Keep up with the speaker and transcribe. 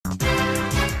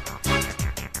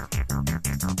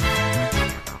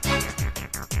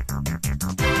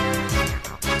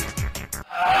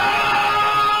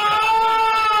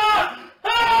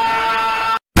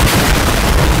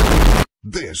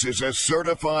This is a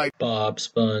certified Bob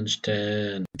Sponge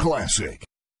 10 classic.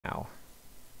 Ow.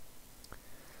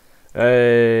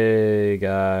 Hey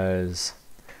guys,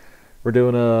 we're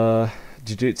doing a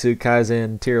Jujutsu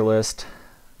Kaisen tier list.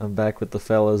 I'm back with the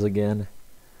fellas again.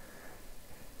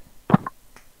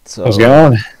 So, how's it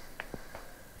going?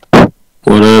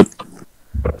 What up?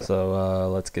 So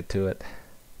let's get to it.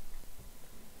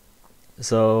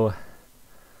 So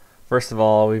first of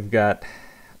all, we've got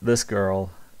this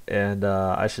girl, and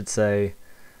I should say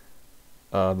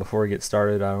before we get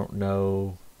started, I don't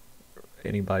know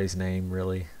anybody's name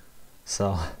really.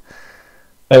 So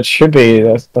That should be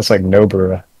that's like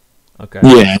Nobara. okay.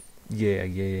 Yeah.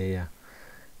 Yeah.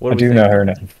 I do know her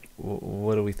name.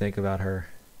 What do we think about her?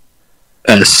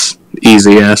 S.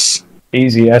 Easy S.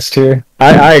 Easy S tier.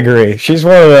 I agree. She's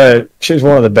one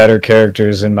of the better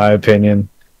characters in my opinion.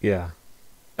 Yeah.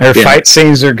 Her fight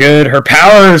scenes are good. Her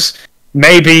powers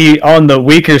may be on the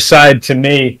weaker side to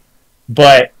me,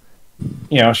 but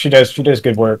you know, she does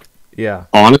good work. Yeah.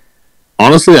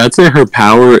 Honestly, I'd say her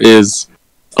power is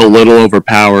a little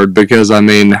overpowered because, I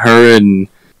mean, her and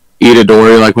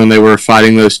Itadori, like when they were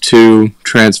fighting those two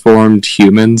transformed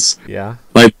humans, Yeah.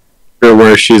 like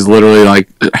where she's literally like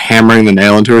hammering the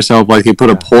nail into herself, like he put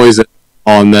a poison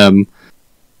on them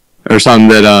or something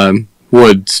that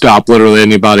would stop literally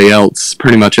anybody else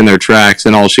pretty much in their tracks,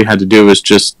 and all she had to do was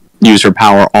just use her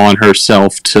power on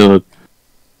herself to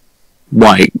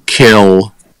like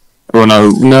kill. Well,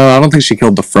 no, I don't think she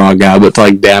killed the frog guy, but to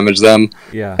like damage them.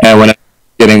 Yeah. And when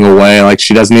getting away, like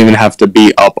she doesn't even have to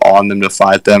be up on them to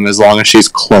fight them. As long as she's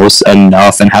close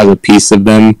enough and has a piece of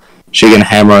them, she can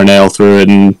hammer a nail through it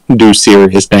and do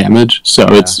serious damage. So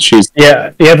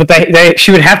Yeah. But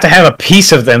she would have to have a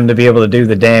piece of them to be able to do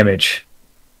the damage.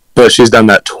 But she's done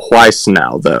that twice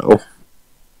now, though.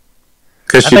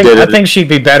 Because I think she'd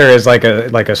be better as like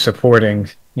a supporting,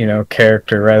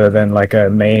 character rather than like a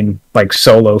main like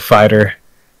solo fighter.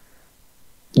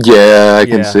 Yeah, I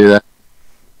can see that.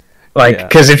 Like,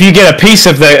 because if you get a piece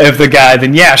of the guy,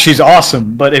 then yeah, she's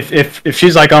awesome. But if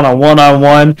she's like on a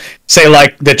one-on-one, say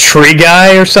like the tree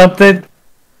guy or something,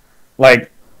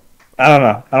 like I don't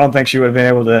know. I don't think she would have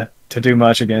been able to do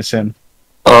much against him.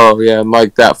 Oh yeah, and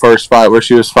like that first fight where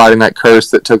she was fighting that curse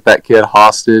that took that kid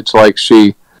hostage, like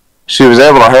she was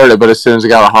able to hurt it, but as soon as he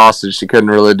got a hostage, she couldn't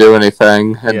really do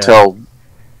anything until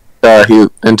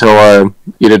Itadori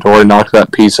knocked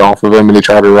that piece off of him and he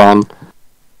tried to run.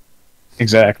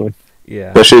 Exactly.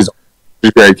 Yeah. But she's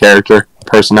a great character.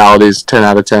 Personality's 10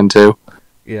 out of 10 too.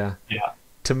 Yeah.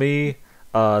 To me,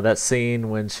 that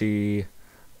scene when she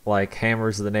like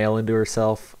hammers the nail into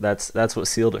herself, that's what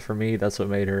sealed it for me. That's what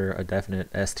made her a definite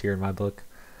S tier in my book.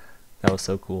 That was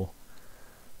so cool.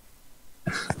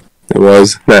 It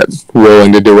was that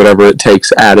willing to do whatever it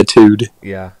takes attitude.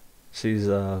 Yeah. She's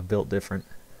built different.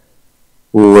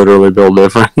 Literally built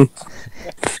different.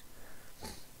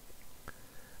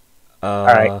 All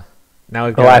right. Now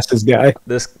we've got Glasses guy.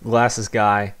 this glasses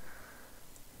guy.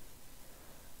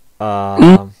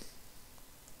 I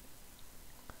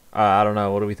don't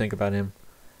know. What do we think about him?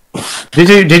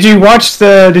 Did you watch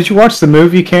the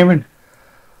movie, Cameron?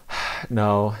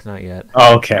 No, not yet.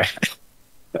 Oh, okay.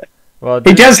 Well,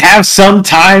 He does have some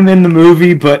time in the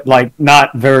movie, but like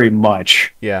not very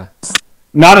much. Yeah.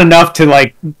 Not enough to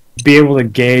like be able to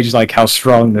gauge like how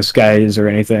strong this guy is or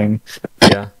anything.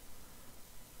 Yeah.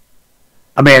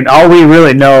 I mean, all we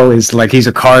really know is like he's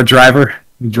a car driver.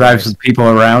 He drives people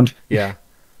around. Yeah.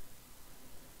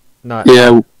 Not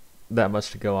that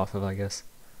much to go off of, I guess.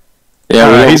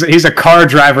 Yeah, he's a car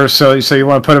driver, so you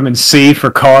want to put him in C for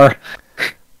car?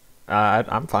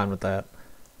 I'm fine with that.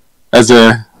 I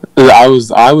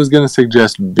was gonna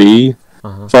suggest B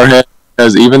for him,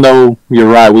 because even though you're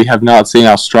right, we have not seen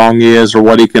how strong he is or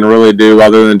what he can really do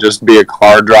other than just be a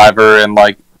car driver and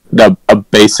like a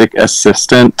basic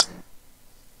assistant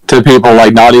to people,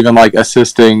 like not even like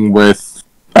assisting with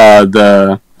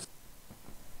the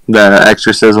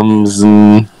exorcisms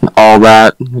and all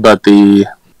that, but he's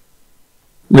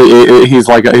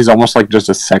almost like just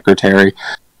a secretary.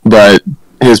 But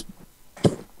I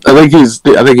think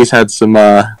he's had some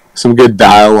good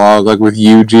dialogue, like with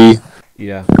Yuji.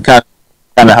 Yeah. Kind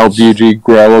of helped Yuji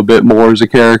grow a bit more as a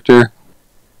character.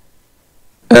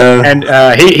 And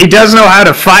he does know how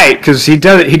to fight, because he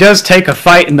does take a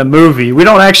fight in the movie. We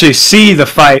don't actually see the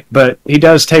fight, but he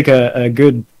does take a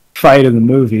good fight in the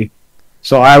movie.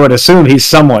 So I would assume he's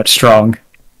somewhat strong.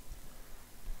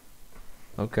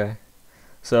 Okay.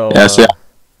 So Yes,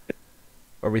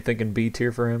 are we thinking B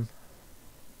tier for him?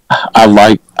 I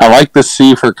like the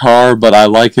C for car, but I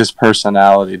like his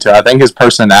personality too. I think his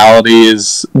personality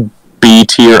is B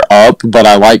tier up, but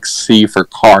I like C for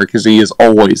car because he is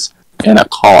always in a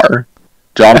car.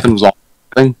 Jonathan was all.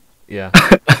 Yeah.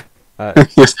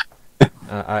 Yes.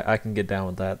 I can get down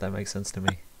with that. That makes sense to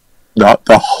me. Not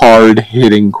the hard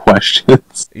hitting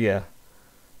questions. Yeah.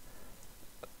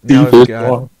 Now we've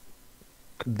got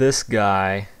this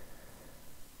guy.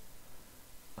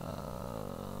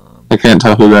 I can't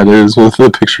tell who that is with the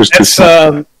pictures.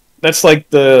 That's like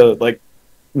the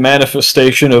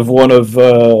manifestation of one of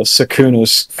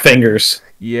Sukuna's fingers.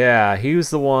 Yeah, he was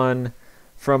the one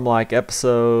from like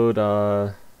episode,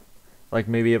 like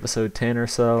maybe episode 10 or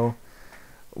so,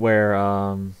 where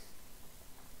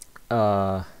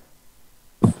I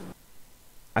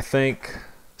think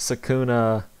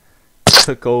Sukuna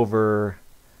took over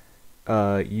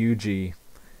Yuji,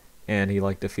 and he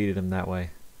like defeated him that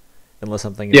way, unless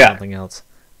I'm thinking of something else.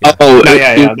 Yeah. Oh,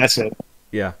 yeah, that's it.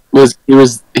 Yeah. He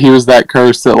was that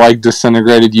curse that like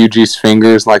disintegrated Yuji's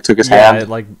fingers, like took his hand. Yeah, it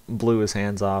like blew his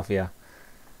hands off. Yeah.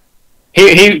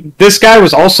 This guy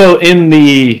was also in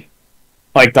the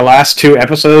last 2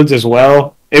 episodes as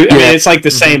well. I mean, it's like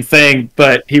the same thing,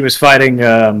 but he was fighting.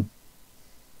 I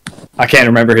can't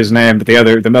remember his name, but the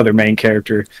other main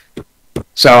character.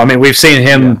 So I mean, we've seen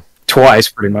him twice,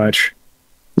 pretty much.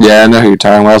 Yeah, I know who you're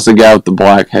talking about. It's the guy with the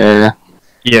black hair.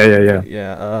 Yeah.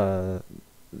 Yeah.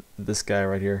 This guy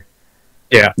right here.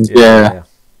 Yeah. I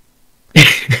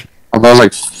thought it was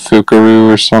like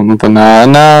Fukaru or something.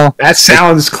 No. That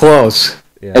sounds close.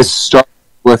 Yeah. It starts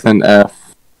with an F.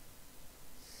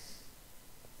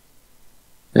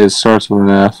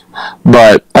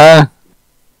 But,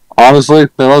 honestly,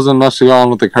 there wasn't much to go on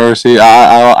with the curse.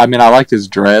 I mean, I liked his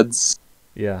dreads.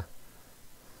 Yeah.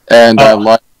 And I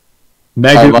like...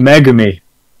 Megumi.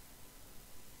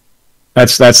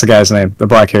 That's the guy's name. The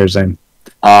black hair's name.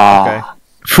 Okay.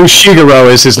 Fushiguro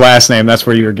is his last name. That's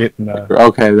where you were getting.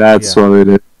 Okay, that's what it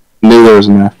is. Knew there was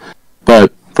an F.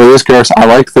 But for this curse, I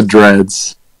like the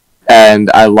dreads, and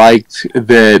I liked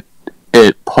that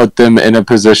it put them in a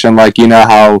position like you know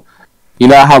how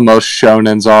most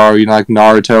shonens are. You know, like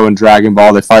Naruto and Dragon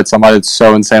Ball, they fight somebody that's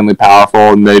so insanely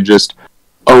powerful, and they just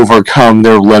overcome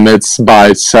their limits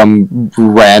by some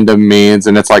random means,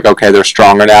 and it's like okay, they're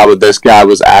stronger now. But this guy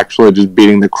was actually just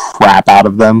beating the crap out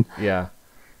of them. Yeah.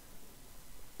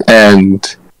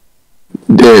 And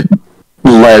it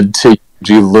led to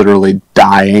Yuji literally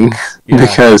dying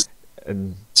because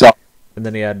and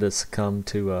then he had to succumb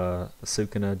to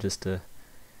Sukuna just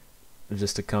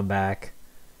to come back.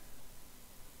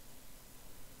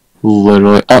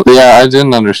 Literally, I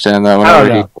didn't understand that. I don't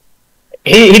know.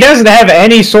 He doesn't have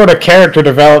any sort of character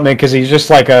development because he's just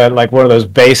like one of those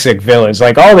basic villains.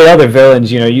 Like all the other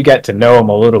villains, you get to know him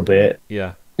a little bit.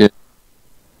 Yeah.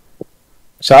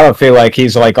 So I don't feel like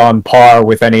he's like on par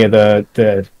with any of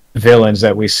the villains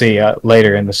that we see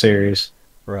later in the series.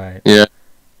 Right. Yeah.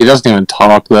 He doesn't even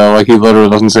talk though. Like he literally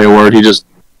doesn't say a word. He just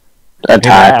attacks.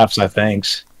 He laughs, I think.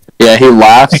 Yeah, he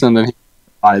laughs and then he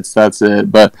fights. That's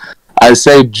it. But I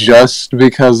say just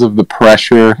because of the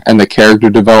pressure and the character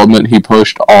development he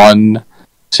pushed on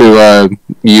to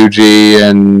Yuji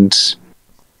and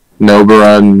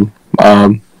Nobara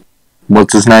and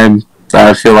what's his name?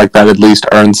 I feel like that at least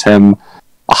earns him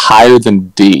higher than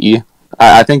D.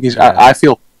 I think he's. Yeah. I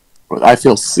feel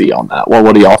C on that. Well,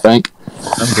 what do y'all think?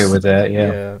 I'm good with that.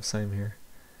 Yeah. Yeah, same here.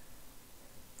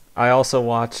 I also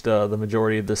watched the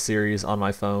majority of this series on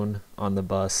my phone on the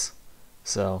bus,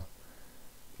 so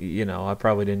I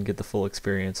probably didn't get the full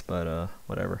experience, but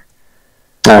whatever.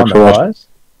 On the bus?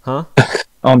 Huh?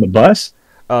 On the bus?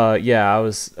 Yeah, I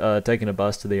was taking a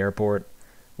bus to the airport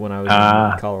when I was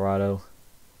in Colorado.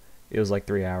 It was like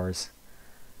 3 hours.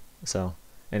 So,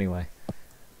 anyway.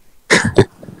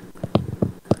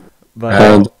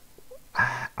 But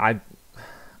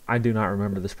I do not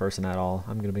remember this person at all.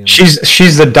 I'm gonna be honest.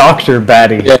 She's the doctor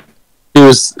baddie. Yeah.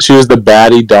 She was the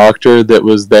baddie doctor that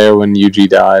was there when Yuji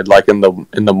died, like in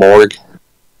the morgue.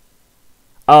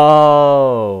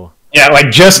 Oh. Yeah, like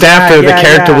just after the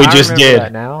character we just did.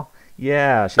 That now?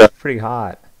 Yeah, she's pretty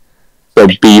hot. So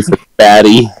B for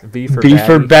baddie. B for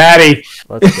baddie.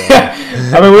 Let's go.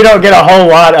 I mean, we don't get a whole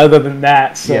lot other than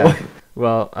that. So. Yeah.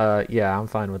 Well, yeah, I'm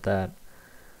fine with that.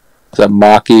 Is that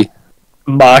Maki?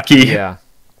 Yeah.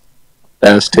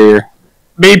 S tier.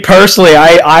 Me personally,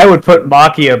 I would put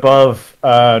Maki above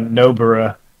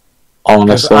Nobara.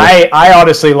 Honestly, I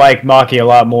honestly like Maki a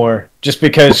lot more, just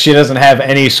because she doesn't have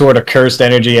any sort of cursed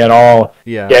energy at all.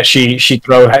 Yeah. Yet she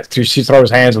throws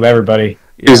hands with everybody.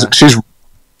 Yeah. She's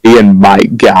the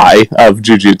Might guy of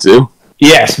Jujutsu.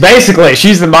 Yes, basically,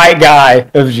 she's the Might guy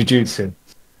of Jujutsu.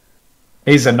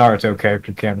 He's a Naruto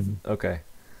character canon. Okay.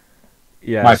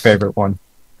 Yeah. My favorite one.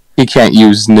 he can't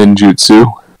use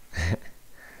ninjutsu.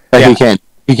 Like Yeah.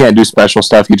 he can't do special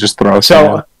stuff. He just throws.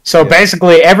 So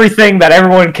basically, everything that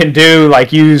everyone can do,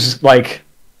 like use like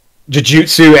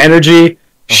Jujutsu energy,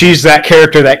 she's that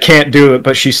character that can't do it,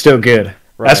 but she's still good.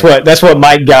 Right. That's what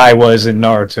Might Guy was in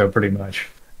Naruto, pretty much.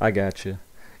 I got you.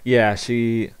 Yeah,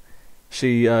 she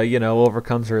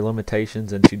overcomes her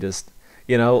limitations, and she just,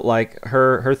 like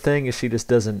her thing is she just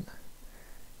doesn't.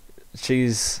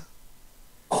 She's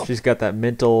got that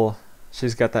mental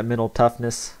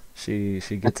toughness. She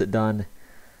gets it done.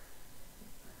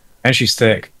 And she's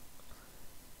thick.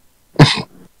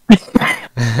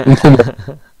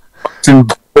 It's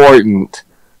important.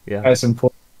 Yeah. That's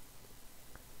important.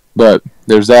 But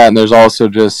there's that, and there's also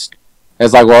just,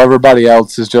 it's like, while everybody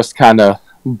else is just kind of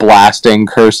blasting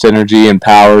cursed energy and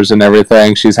powers and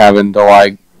everything, she's having to,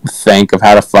 like, think of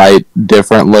how to fight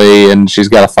differently, and she's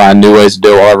got to find new ways to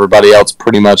do it, while everybody else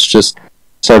pretty much just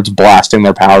starts blasting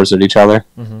their powers at each other.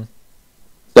 Mm-hmm.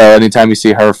 So anytime you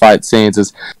see her fight scenes,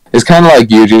 it's kind of like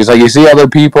Yuji. It's like you see other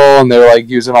people, and they're, like,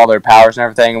 using all their powers and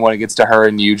everything, and when it gets to her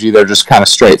and Yuji, they're just kind of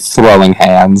straight throwing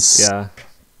hands. Yeah.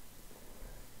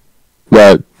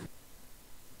 But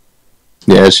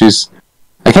yeah,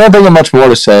 I can't think of much more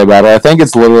to say about her. I think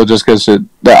it's literally just because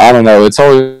I don't know. It's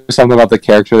always something about the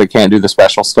character that can't do the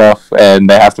special stuff, and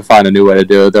they have to find a new way to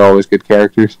do it. They're always good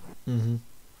characters. Mm-hmm.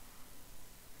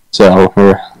 So,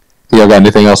 you got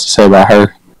anything else to say about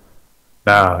her?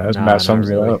 Nah, that was Nah, about sums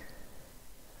it not up.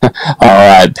 All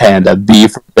right, Panda, B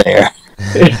for bear.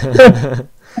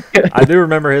 I do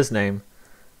remember his name.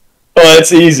 Well,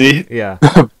 it's easy. Yeah.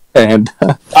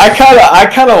 Panda. I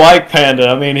kind of like Panda.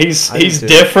 I mean, he's too.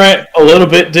 different, a little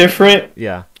bit different,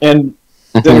 Yeah. and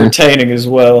entertaining as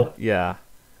well. Yeah.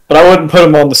 But I wouldn't put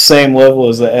him on the same level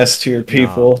as the S tier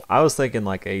people. No, I was thinking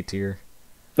like A tier.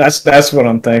 That's what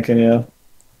I'm thinking. Yeah.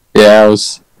 Yeah,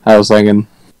 I was thinking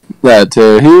that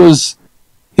too.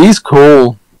 He's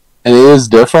cool and he is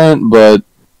different, but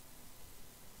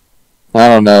I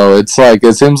don't know. It's like,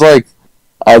 it seems like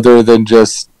other than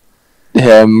just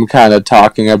him kind of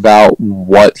talking about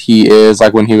what he is,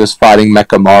 like when he was fighting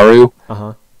Mechamaru.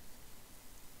 Uh-huh.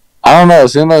 I don't know. It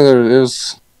seemed like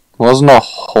wasn't a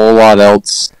whole lot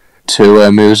else to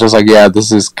him. He was just like, yeah,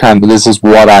 this is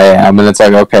what I am, and it's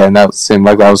like, okay, and that seemed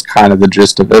like that was kind of the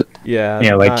gist of it. Yeah.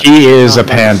 Yeah, like he is a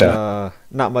much, panda.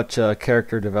 not much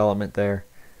character development there.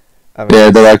 I mean,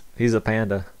 Yeah, they're like, he's a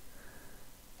panda.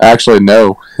 actually,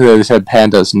 no. They said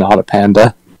Panda is not a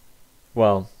panda.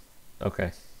 Well,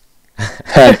 okay.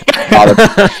 That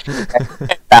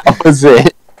was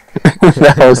it.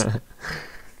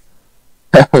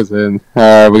 that was it.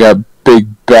 We got Big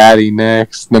Baddie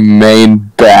next, the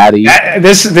main baddie.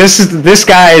 This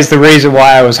guy is the reason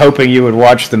why I was hoping you would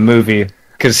watch the movie,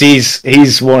 because he's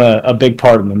a big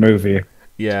part of the movie.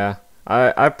 Yeah.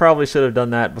 I probably should have done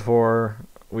that before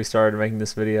we started making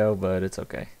this video, but it's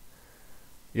okay.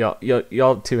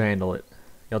 Y'all two handle it.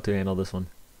 Y'all two handle this one.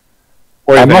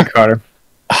 What do you think, Carter?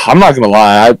 I'm not gonna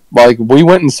lie. We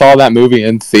went and saw that movie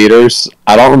in theaters.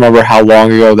 I don't remember how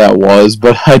long ago that was,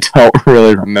 but I don't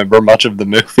really remember much of the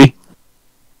movie.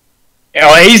 You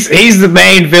know, he's the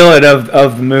main villain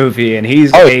of the movie, and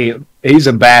he's a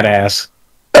badass.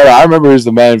 I remember he was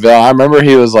the main villain. I remember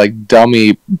he was like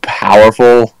dummy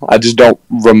powerful. I just don't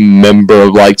remember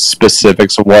like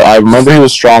specifics of what. I remember he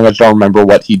was strong. I just don't remember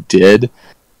what he did.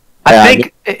 I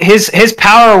think his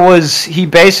power was he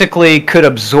basically could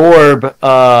absorb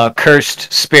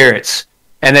cursed spirits,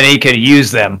 and then he could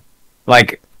use them,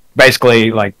 like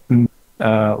basically like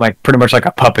pretty much like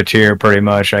a puppeteer, pretty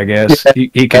much. I guess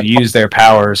he could use their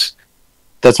powers.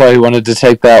 That's why he wanted to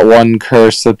take that one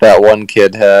curse that one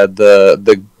kid had,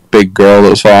 the big girl that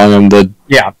was following him.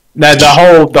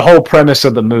 The whole premise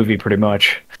of the movie, pretty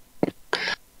much.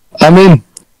 I mean,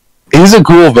 he's a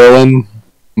cool villain,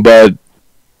 but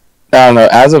I don't know.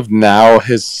 As of now,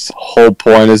 his whole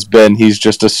point has been he's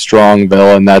just a strong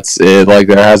villain. That's it. Like,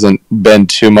 there hasn't been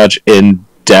too much in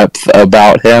depth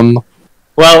about him.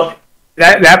 Well,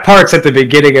 that part's at the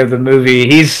beginning of the movie.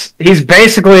 He's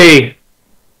basically,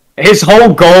 his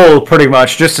whole goal, pretty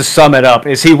much, just to sum it up,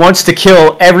 is he wants to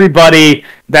kill everybody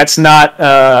that's not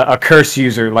a curse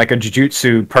user, like a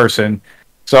Jujutsu person.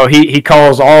 So he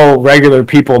calls all regular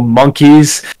people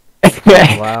monkeys.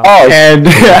 Wow. And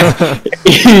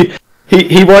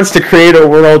he wants to create a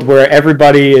world where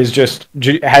everybody is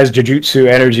has Jujutsu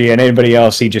energy, and anybody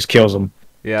else he just kills them.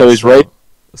 Yeah. So he's right.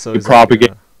 So He he's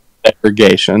propagates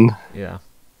segregation. yeah.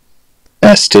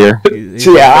 S tier.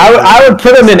 So yeah, I would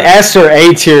put him in S or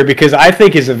A tier because I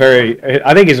think he's a very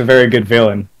good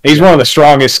villain. He's one of the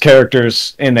strongest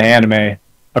characters in the anime,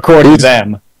 according to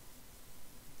them.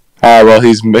 Well,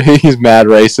 he's mad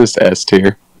racist S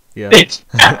tier. Yeah.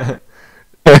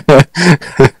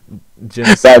 That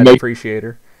Genocide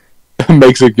appreciator.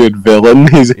 makes a good villain.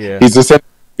 He's essentially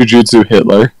Jujutsu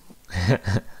Hitler.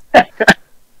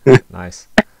 Nice.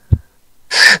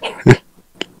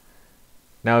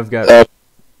 Now we've got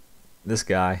this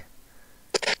guy.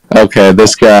 Okay,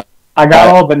 this guy. I got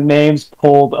all the names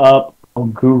pulled up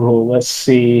on Google. Let's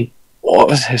see. What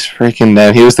was his freaking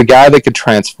name? He was the guy that could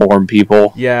transform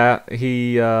people, Yeah,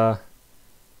 he.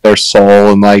 their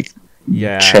soul, and like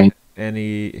change. And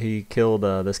he killed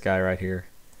this guy right here.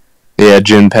 Yeah,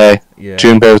 Junpei. Yeah.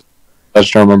 Junpei. I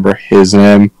just don't remember his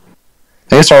name. I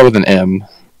think it started with an M.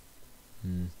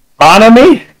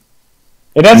 Hanami?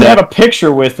 It doesn't have a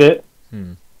picture with it.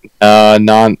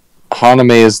 Hanami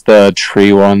is the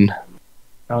tree one.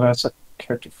 Oh, that's a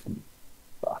character from...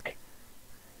 Fuck.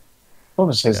 What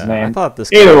was his name? I thought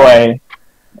this Either guy, way.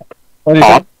 What is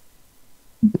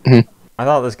it? I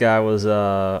thought this guy was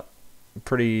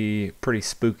pretty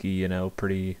spooky, you know,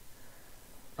 pretty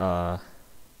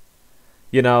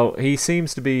you know, he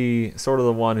seems to be sort of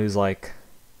the one who's like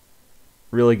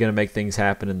really gonna make things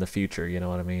happen in the future, you know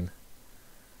what I mean?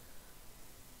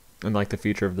 In like the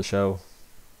future of the show.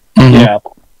 Yeah.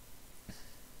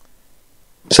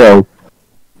 So,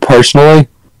 personally,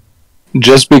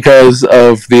 just because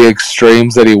of the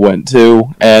extremes that he went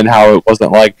to and how it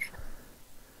wasn't like,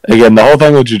 again, the whole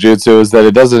thing with Jujutsu is that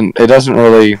it doesn't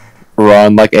really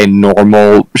run like a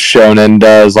normal shonen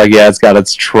does. Like, yeah, it's got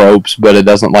its tropes, but it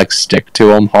doesn't like stick to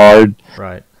them hard.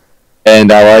 Right.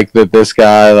 And I like that this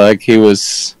guy, like,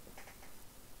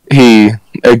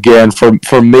 again,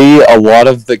 for me, a lot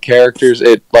of the characters,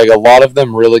 a lot of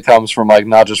them really comes from, like,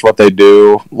 not just what they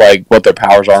do, like, what their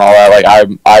powers are and all that.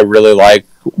 Like, I really like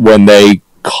when they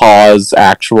cause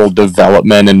actual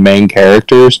development in main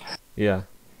characters. Yeah.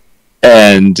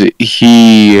 And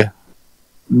he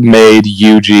made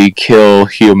Yuji kill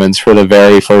humans for the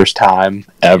very first time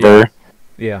ever.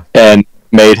 Yeah. And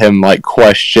made him like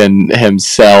question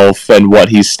himself and what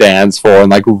he stands for,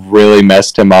 and like really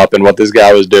messed him up. And what this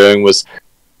guy was doing was,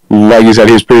 like you said,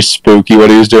 he was pretty spooky. What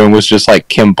he was doing was just like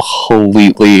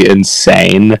completely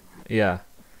insane. Yeah.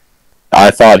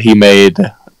 I thought he made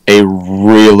a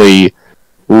really,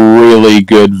 really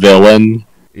good villain.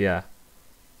 Yeah.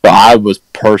 But I was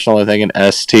personally thinking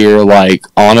S tier. Like,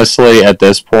 honestly, at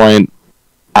this point,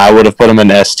 I would have put him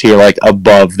in S tier, like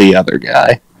above the other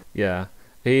guy. Yeah.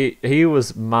 He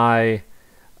was I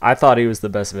thought he was the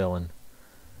best villain.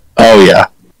 Oh yeah.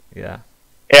 Yeah.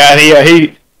 Yeah,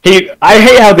 he I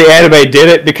hate how the anime did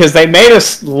it, because they made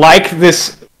us like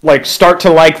this, like start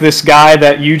to like this guy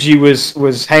that Yuji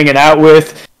was hanging out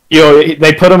with. You know,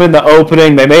 they put him in the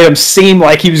opening. They made him seem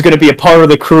like he was going to be a part of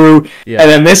the crew, and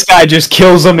then this guy just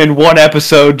kills him in one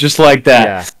episode, just like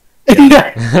that.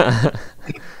 Yeah.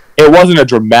 It wasn't a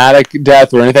dramatic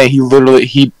death or anything.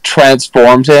 He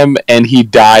transformed him, and he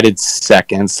died in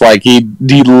seconds. Like, he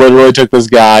literally took this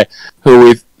guy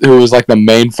who was like the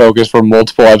main focus for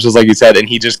multiple episodes, like you said, and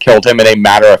he just killed him in a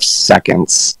matter of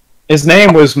seconds. His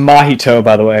name was Mahito,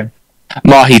 by the way.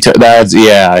 Mahito. That's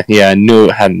I knew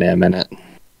it had an M in it.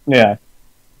 Yeah.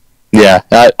 Yeah,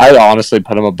 I honestly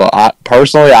put him above.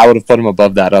 Personally, I would have put him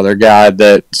above that other guy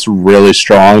that's really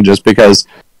strong, just because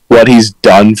what he's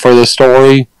done for the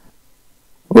story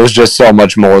was just so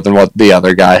much more than what the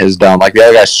other guy has done. Like, the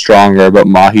other guy's stronger, but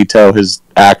Mahito has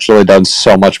actually done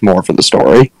so much more for the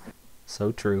story.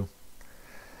 So true.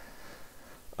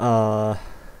 Alright,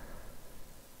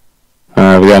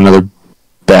 we got another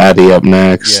baddie up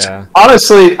next. Yeah.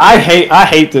 Honestly, I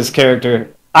hate this character.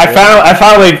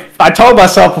 I told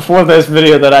myself before this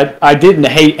video that I didn't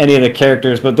hate any of the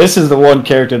characters, but this is the one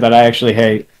character that I actually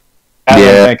hate. As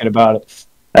I'm thinking about it.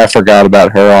 I forgot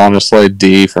about her, honestly.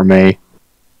 D for me.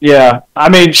 Yeah, I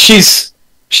mean, she's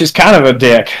kind of a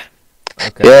dick.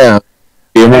 Okay. Yeah.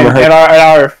 You remember her? And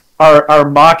our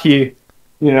Maki,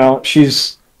 you know,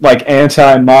 she's like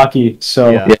anti-Maki,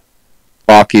 so... Yeah.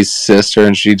 Maki's sister,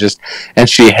 and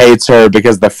she hates her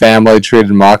because the family treated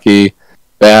Maki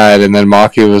bad, and then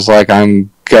Maki was like,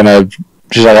 I'm gonna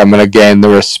gain the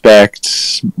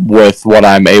respect with what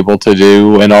I'm able to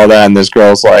do and all that, and this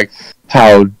girl's like,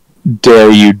 how dare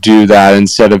you do that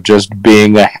instead of just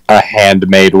being a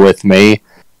handmaid with me?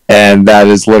 And that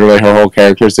is literally her whole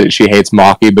character, is that she hates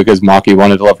Maki because Maki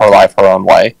wanted to live her life her own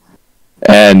way,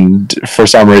 and for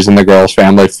some reason the girl's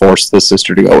family forced the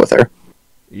sister to go with her.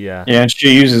 Yeah. Yeah, and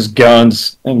she uses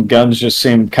guns, and guns just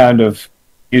seem kind of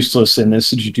useless in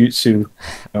this Jujutsu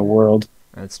world.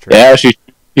 That's true. Yeah, she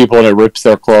shoots people and it rips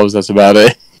their clothes. That's about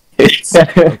it.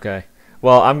 Okay.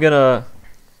 Well, I'm gonna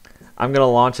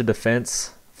launch a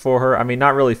defense for her. I mean,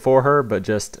 not really for her, but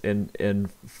just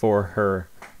in for her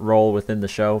role within the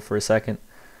show for a second.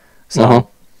 So,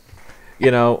 you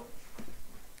know,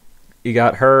 you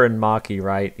got her and Maki,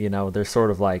 right? You know, they're sort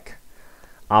of like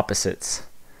opposites.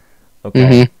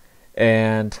 Okay.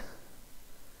 And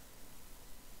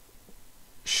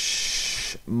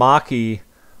Maki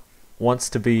wants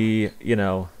to be, you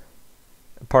know,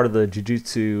 part of the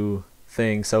Jujutsu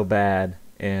thing so bad,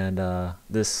 and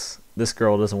this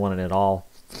girl doesn't want it at all.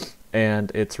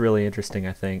 And it's really interesting,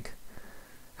 I think,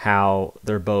 how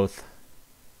they're both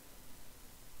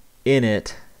in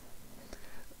it,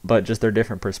 but just their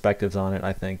different perspectives on it,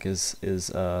 I think, is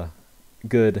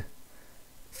good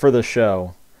for the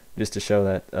show, just to show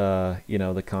that you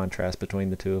know, the contrast between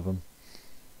the two of them.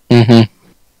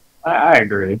 I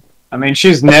agree. I mean,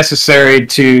 she's necessary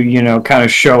to, you know, kind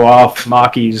of show off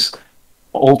Maki's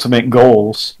ultimate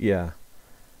goals. Yeah.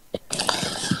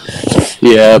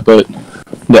 Yeah, but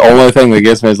the only thing that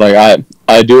gets me is like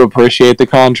I do appreciate the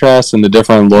contrast and the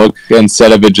different look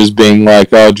instead of it just being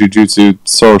like, oh, Jujutsu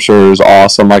Sorcerer is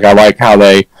awesome. Like, I like how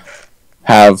they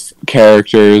have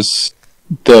characters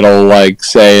that'll like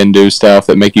say and do stuff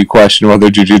that make you question whether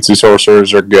Jujutsu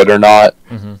Sorcerers are good or not.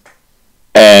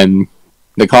 And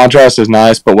the contrast is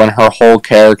nice, but when her whole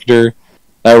character,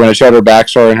 when it showed her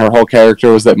backstory and her whole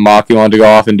character was that Maki wanted to go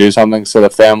off and do something, so the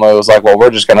family was like, well, we're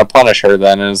just going to punish her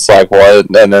then. And it's like,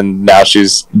 what? And then now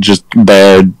she's just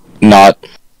there not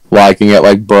liking it.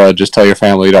 Like, bruh, just tell your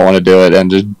family you don't want to do it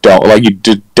and just don't, like, you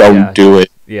just don't do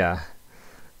it. Yeah.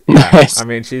 I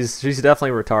mean, she's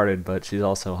definitely retarded, but she's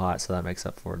also hot, so that makes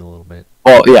up for it a little bit.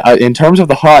 Well, yeah, in terms of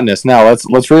the hotness, now let's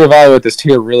reevaluate this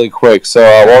tier really quick. So,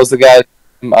 what was the guy,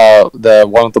 the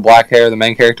one with the black hair, the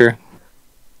main character?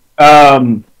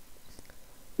 Megami.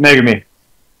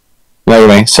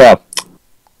 So,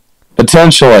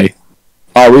 potentially,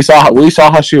 we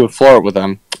saw how she would flirt with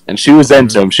him, and she was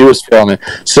into him. She was feeling it.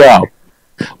 So,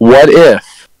 what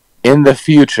if in the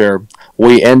future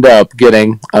we end up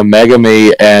getting a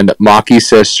Megami and Maki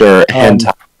sister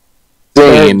hentai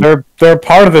scene? They're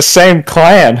part of the same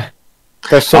clan,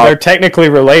 so they're technically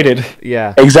related.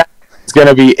 Yeah, exactly. It's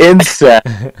gonna be incest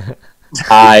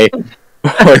tie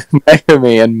with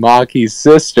Megami and Maki's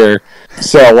sister.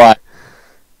 So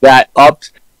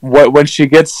when she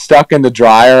gets stuck in the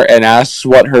dryer and asks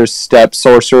what her step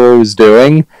sorcerer is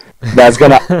doing, that's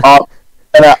gonna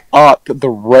up the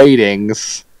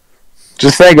ratings.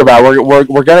 Just think about it.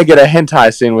 We're gonna get a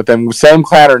hentai scene with them, same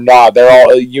clan or not. They're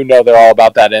all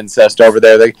about that incest over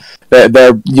there.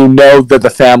 They're you know that the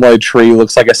family tree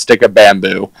looks like a stick of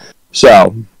bamboo.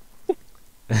 So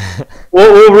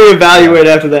we'll reevaluate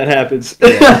after that happens.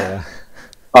 Yeah.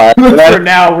 All right, for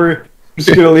now, we're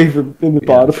just gonna leave her in the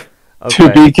bottom.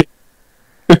 Okay.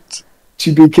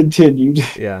 To be continued.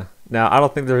 Yeah. Now, I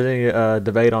don't think there's any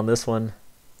debate on this one.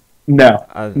 No,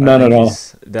 none at all.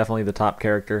 He's definitely the top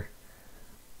character.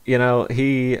 You know,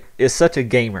 he is such a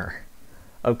gamer.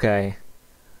 Okay.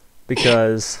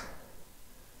 Because,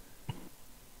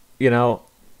 you know,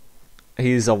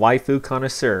 he's a waifu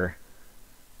connoisseur.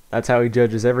 That's how he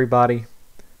judges everybody.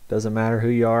 Doesn't matter who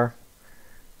you are.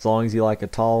 As long as you like a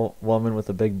tall woman with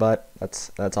a big butt,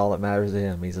 that's all that matters to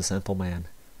him. He's a simple man.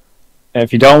 And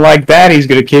if you don't like that, he's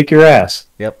gonna kick your ass.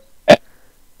 Yep.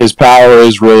 His power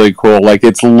is really cool. Like,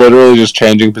 it's literally just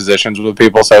changing positions with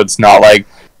people, so it's not like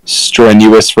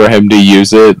strenuous for him to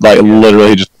use it. Like,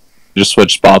 literally just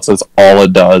switch spots. That's all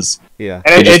it does. Yeah.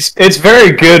 And it's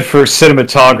very good for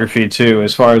cinematography too,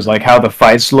 as far as like how the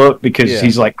fights look, because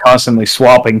he's like constantly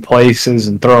swapping places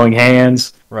and throwing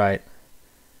hands. Right.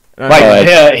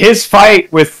 Like his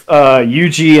fight with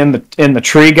Yuji and the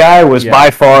tree guy was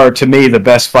by far, to me, the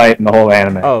best fight in the whole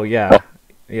anime. Oh yeah,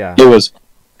 yeah. It was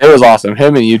awesome.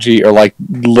 Him and Yuji are like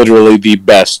literally the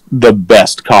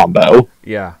best combo.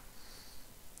 Yeah.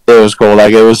 It was cool.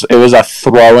 Like, it was a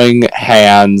throwing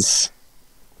hands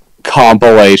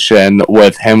compilation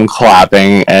with him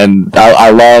clapping, and I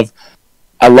love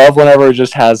whenever it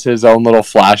just has his own little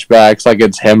flashbacks, like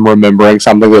it's him remembering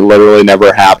something that literally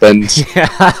never happened.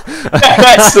 Yeah.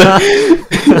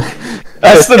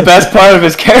 That's the best part of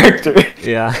his character.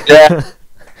 Yeah. Yeah.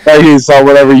 Like, he saw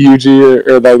whenever Yuji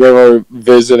or like they were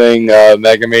visiting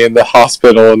Megami in the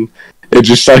hospital, and it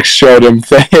just like showed him.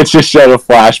 It just showed a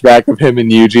flashback of him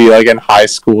and Yuji like in high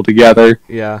school together.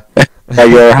 Yeah. Like,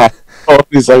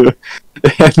 he's like,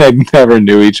 and they never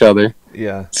knew each other.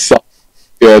 Yeah. So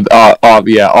good.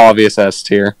 Obvious S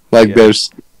tier. Like, there's,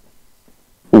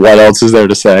 what else is there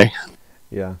to say?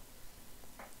 Yeah.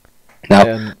 Now,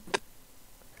 and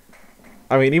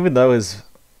I mean, even though he's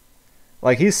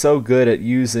so good at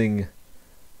using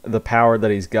the power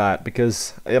that he's got,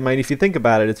 because I mean, if you think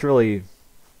about it, it's really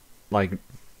like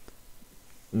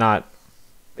not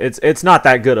it's not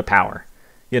that good a power,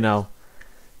 just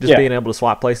being able to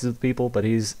swap places with people. But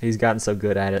he's gotten so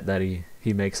good at it that he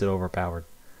makes it overpowered.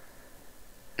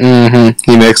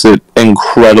 He makes it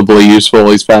incredibly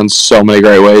useful. He's found so many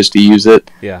great ways to use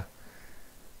it. Yeah.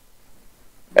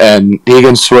 And he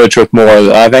can switch with more.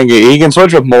 I think he can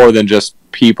switch with more than just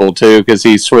people too, because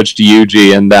he switched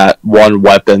Yuji and that one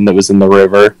weapon that was in the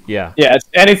river. Yeah. Yeah, it's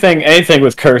anything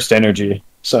with cursed energy.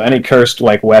 So any cursed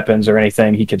like weapons or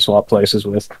anything he can swap places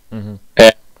with. Mm-hmm.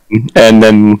 And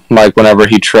then like whenever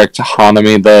he tricked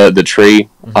Hanami, the tree,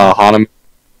 Hanami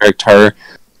tricked her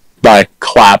by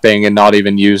clapping and not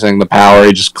even using the power.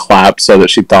 He just clapped so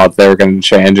that she thought they were going to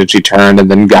change, and she turned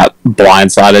and then got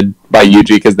blindsided by Yuji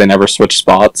because they never switched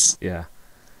spots. Yeah.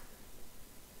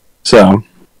 So,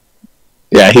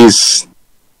 yeah, he's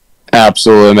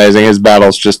absolutely amazing. His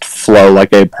battles just flow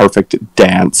like a perfect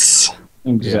dance.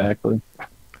 Exactly. Yeah.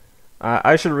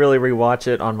 I should really rewatch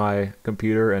it on my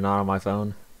computer and not on my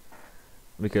phone.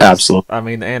 Because, absolutely. I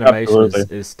mean, the animation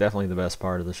is definitely the best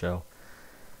part of the show.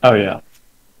 Oh, yeah.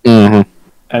 Mm-hmm.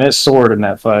 And it soared in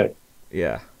that fight.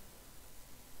 Yeah.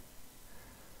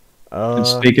 And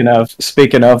speaking of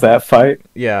that fight,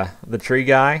 yeah, the tree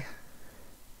guy.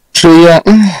 Tree,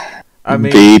 I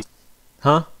mean, B.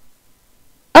 Huh?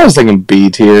 I was thinking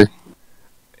B tier.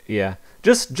 Yeah,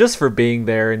 just for being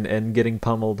there and getting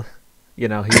pummeled, he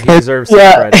deserves some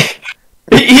credit.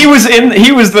 He was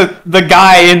the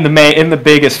guy in the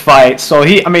biggest fight, so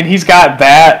he's got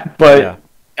that, but. Yeah.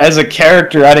 As a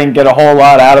character, I didn't get a whole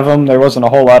lot out of him. There wasn't a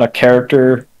whole lot of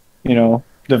character,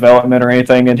 development or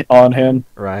anything on him.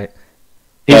 Right.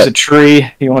 He's a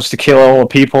tree. He wants to kill all the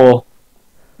people.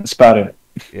 That's about it.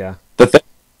 Yeah. The thing,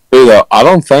 though, I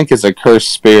don't think it's a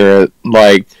cursed spirit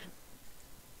like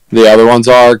the other ones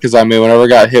are, because whenever I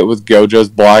got hit with Gojo's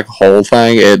black hole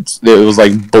thing, it was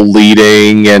like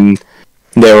bleeding, and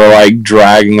they were like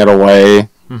dragging it away.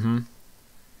 Mm-hmm.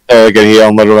 Like a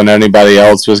heal, literally, when anybody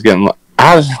else was getting.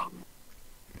 I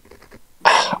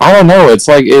don't know. It's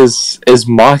like, is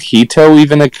Mahito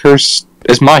even a curse?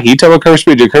 Is Mahito a curse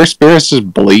spirit? Do cursed spirits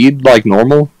just bleed like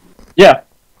normal? Yeah.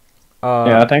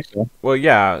 Yeah, I think so. Well,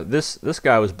 yeah. This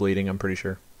guy was bleeding. I'm pretty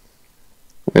sure.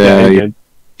 Yeah,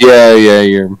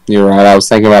 you're right. I was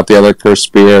thinking about the other cursed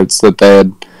spirits that they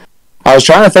had. I was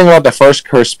trying to think about the first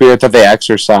cursed spirit that they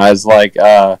exorcised, like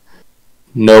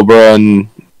Nobara and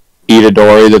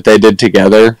Itadori that they did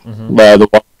together. Mm-hmm. The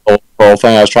whole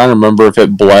thing. I was trying to remember if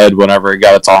it bled whenever it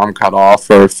got its arm cut off,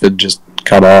 or if it just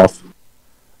cut off.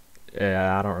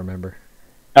 Yeah, I don't remember.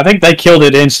 I think they killed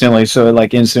it instantly, so it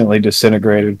like instantly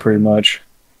disintegrated pretty much.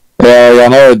 Yeah, I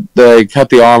know they cut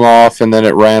the arm off and then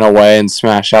it ran away and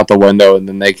smashed out the window, and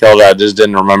then they killed it. I just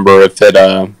didn't remember if it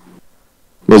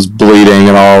was bleeding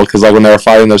and all, because like when they were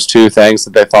fighting those two things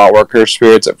that they thought were cursed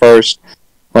spirits at first,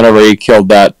 whenever he killed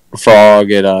that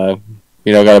frog, it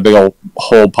got a big old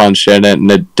hole punch in it, and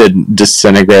it didn't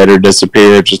disintegrate or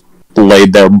disappear. It just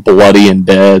laid there bloody and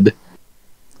dead.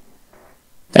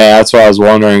 Yeah, that's what I was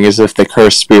wondering, is if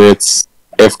cursed spirits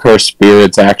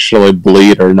actually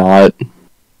bleed or not.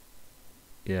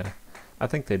 Yeah, I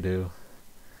think they do.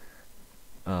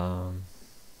 Yeah,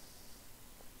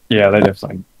 they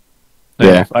definitely.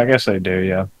 I guess they do.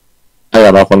 Yeah. I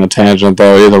got off on a tangent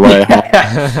though. Either way.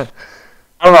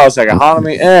 I don't know, it's like a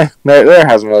Hanami, there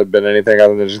hasn't really been anything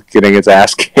other than just getting its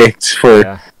ass kicked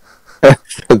for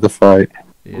the fight.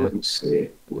 Yeah. Let's see.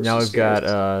 Now we've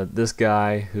got this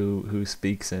guy who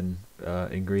speaks in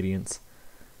ingredients.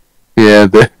 Yeah,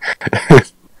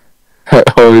 I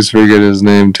always forget his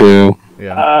name too.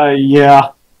 Yeah.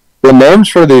 Yeah. The names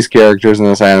for these characters in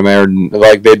this anime are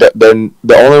like they're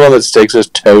the only one that sticks is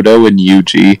Todo and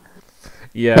Yuji.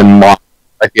 Yeah. And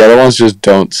like the other ones just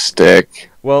don't stick.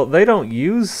 Well, they don't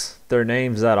use their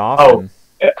names that often.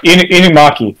 Oh,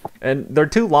 Inumaki. And they're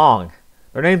too long.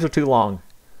 Their names are too long.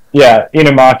 Yeah,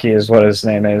 Inumaki is what his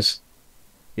name is.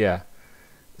 Yeah.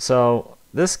 So,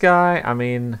 this guy,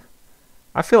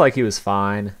 I feel like he was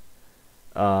fine.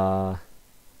 I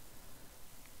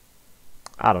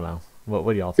don't know.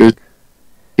 What do y'all think?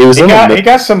 He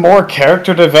got some more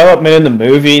character development in the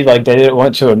movie. Like, they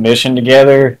went to a mission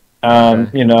together. Okay.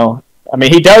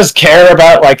 He does care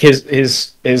about like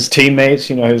his teammates,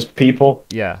 his people.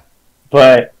 Yeah.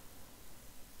 But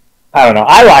I don't know.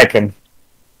 I like him.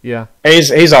 Yeah.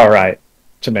 He's all right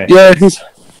to me. Yeah,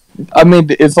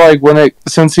 it's like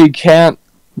since he can't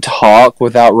talk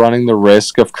without running the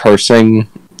risk of cursing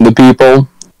the people,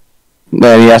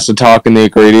 then he has to talk in the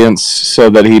ingredients so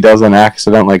that he doesn't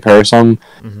accidentally curse them.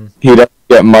 Mm-hmm. He doesn't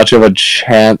get much of a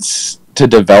chance to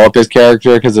develop his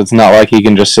character because it's not like he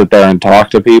can just sit there and talk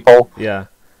to people. Yeah.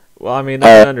 Well, I mean, I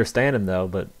can understand him though,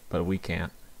 but we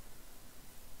can't.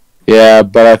 Yeah,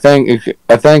 but I think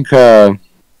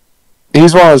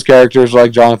he's one of those characters, like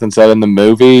Jonathan said in the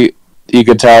movie. You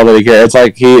could tell that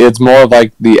it's more of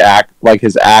like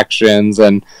his actions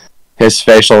and his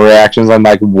facial reactions and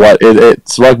like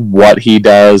it's like what he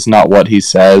does, not what he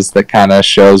says, that kind of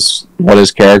shows what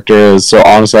his character is. So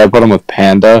honestly, I put him with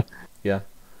Panda. Yeah.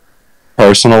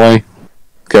 Personally,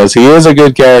 because he is a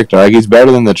good character. Like, he's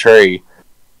better than the tree.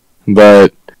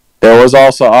 But I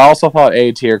also thought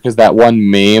A tier because that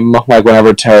one meme, like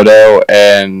whenever Toto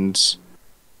and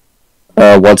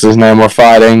what's his name were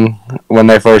fighting when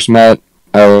they first met,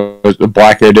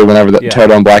 Blackhair dude. Whenever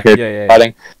Toto and Blackhair were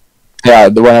fighting,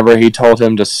 whenever he told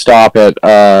him to stop it,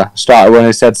 when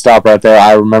he said stop right there,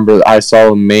 I remember I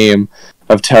saw a meme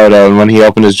of Toto, and when he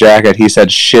opened his jacket, he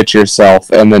said "shit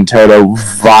yourself," and then Toto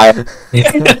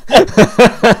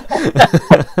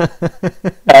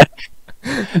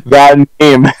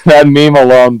that meme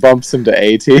alone bumps him to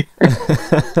A tier.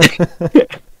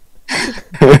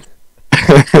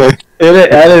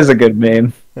 That is a good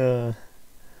meme. Yeah.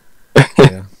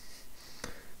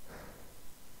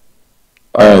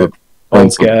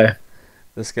 Old guy.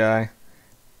 This guy,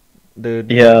 dude.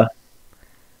 Yeah.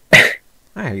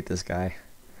 I hate this guy.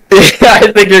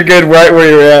 I think you're good right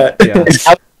where you're at. Yeah.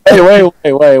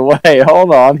 Wait,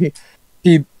 hold on.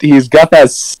 He's got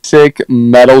that sick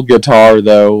metal guitar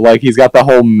though. Like, he's got the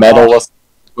whole metal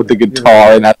with the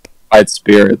guitar and that right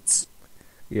spirits.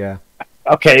 Yeah.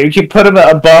 Okay, you can put him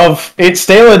above. It's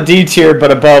still a D tier,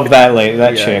 but above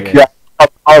that chick. Yeah,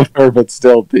 above her, but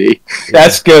still D.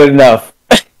 That's good enough.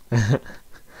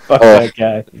 Fuck that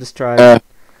guy.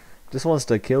 Just wants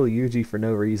to kill Yuji for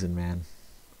no reason, man.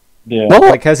 Yeah.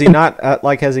 Like, has he not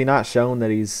shown that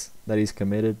he's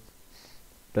committed?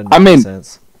 Doesn't make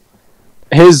sense.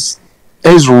 His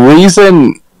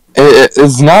reason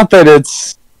is not that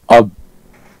it's a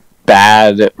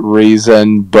bad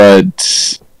reason,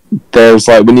 but there's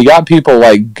like when you got people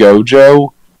like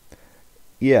Gojo,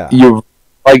 you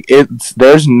like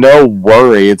there's no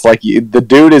worry. It's like the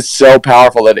dude is so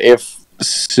powerful that if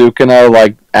Sukuna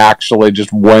like actually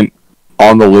just went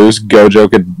on the loose,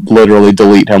 Gojo could literally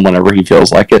delete him whenever he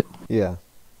feels like it. Yeah.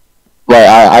 Like,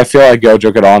 I feel like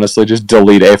Gojo could honestly just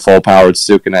delete a full-powered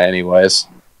Sukuna anyways.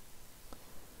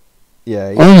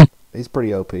 Yeah, he's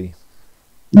pretty OP. Yeah,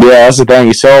 that's the thing.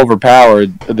 He's so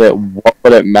overpowered that what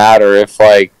would it matter if,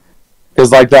 like...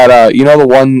 Because, like, that, you know the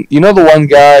one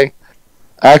guy?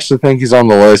 I actually think he's on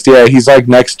the list. Yeah, he's, like,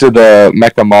 next to the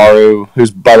Mechamaru,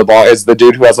 who's by the ball. Is the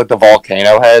dude who has, like, the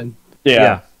volcano head.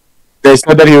 Yeah. They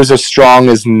said that he was as strong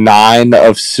as 9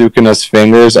 of Sukuna's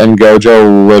fingers, and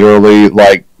Gojo literally,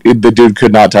 like... The dude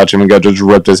could not touch him, and Gojo just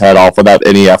ripped his head off without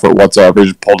any effort whatsoever. He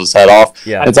just pulled his head off.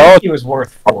 Yeah, I think he was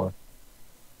worth 4.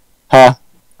 Huh?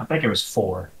 I think it was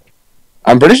 4.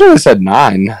 I'm pretty sure they said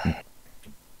 9. All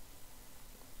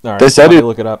right, they said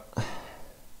look it up.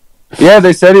 Yeah,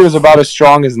 they said he was about as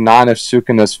strong as 9 of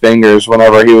Sukuna's fingers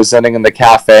whenever he was sitting in the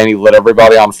cafe and he lit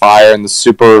everybody on fire, and the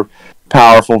super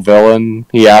powerful villain,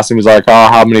 he asked him, he's like,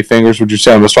 oh, how many fingers would you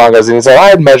say I'm as strong as? And he said,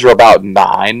 I'd measure about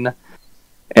 9.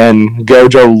 And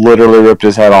Gojo literally ripped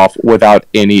his head off without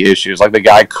any issues. Like, the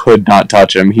guy could not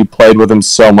touch him. He played with him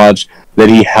so much that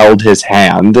he held his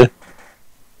hand.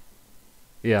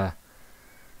 Yeah.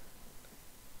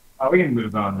 We can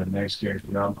move on to the next character.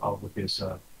 I'll look this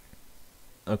up.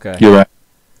 Okay. You're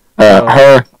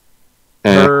right.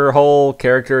 Her whole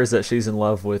character is that she's in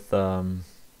love with blindfold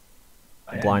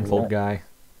guy.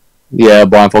 Yeah,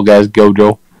 blindfold guy's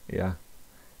Gojo. Yeah.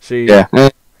 She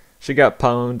got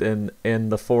pwned in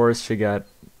the forest. She got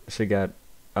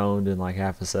owned in like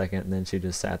half a second, and then she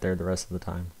just sat there the rest of the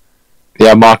time.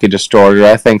 Yeah, Maki destroyed her.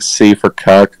 I think C for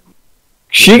cuck.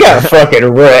 She got fucking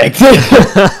wrecked.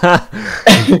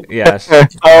 Yeah.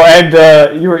 And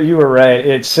you were right.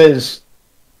 It says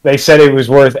they said it was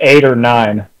worth 8 or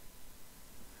 9.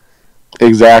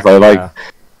 Exactly. Like,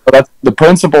 the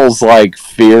principal's like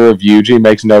fear of Yuji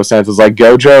makes no sense. It's like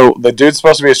Gojo, the dude's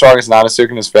supposed to be as strong as Nanosuke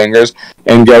in his fingers,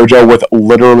 and Gojo with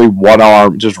literally one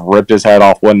arm just ripped his head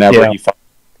off whenever he fell,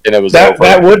 and it was over.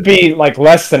 That would be like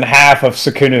less than half of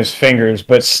Sukuna's fingers,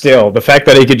 but still, the fact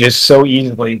that he could just so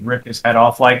easily rip his head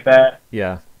off like that.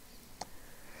 Yeah.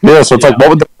 Yeah, so it's like,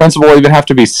 what would the principal even have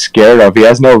to be scared of? He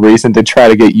has no reason to try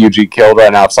to get Yuji killed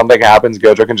right now. If something happens,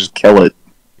 Gojo can just kill it.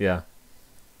 Yeah.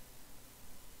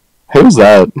 Who's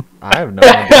that? I have no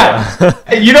idea.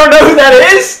 You don't know who that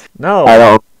is? No. I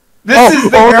don't. This is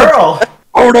the girl.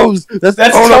 That's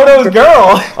Toto's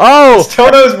girl. Oh! It's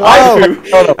Toto's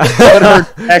waifu. Put her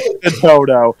next to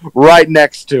Toto. Right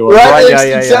next to her. Right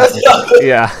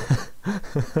Yeah.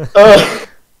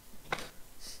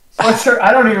 What's her?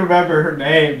 I don't even remember her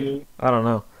name, dude. I don't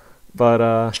know,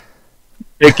 but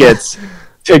Tickets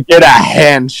to get a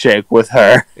handshake with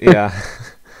her. yeah,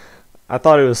 I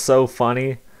thought it was so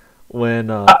funny when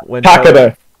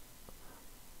Takada.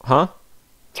 Huh?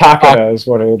 Takada is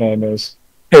what her name is.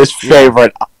 His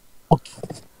favorite.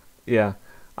 Yeah,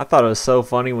 I thought it was so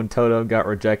funny when Toto got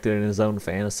rejected in his own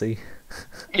fantasy.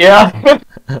 Yeah.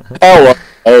 Oh,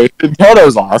 hey,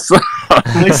 Toto's awesome.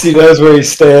 At least he knows where he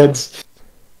stands.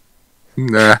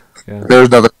 Nah, Yeah. there's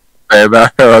nothing to say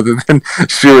about her other than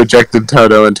she rejected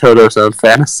Toto in Toto's own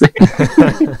fantasy.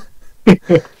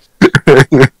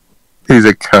 He's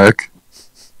a cuck.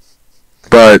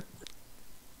 But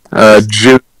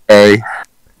Junpei,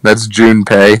 that's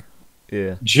Junpei.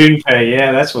 Yeah. Junpei,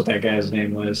 yeah, that's what that guy's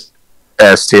name was.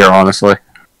 S tier, honestly.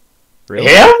 Really?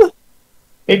 Him?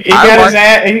 He got his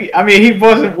ass. I mean, he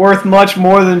wasn't worth much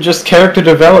more than just character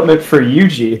development for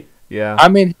Yuji. Yeah. I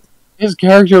mean, his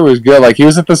character was good. Like, he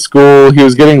was at the school, he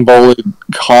was getting bullied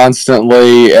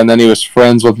constantly, and then he was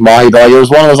friends with Mai. Like, it was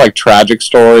one of those like tragic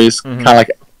stories, Mhm. kind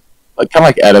of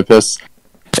like Oedipus.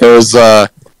 It was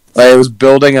it was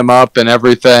building him up and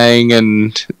everything,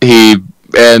 and he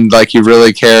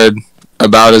really cared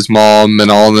about his mom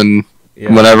and all. And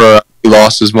Yeah. whenever he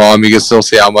lost his mom, you could still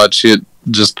see how much it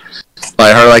just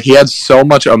like her. Like, he had so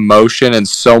much emotion and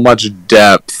so much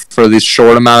depth for the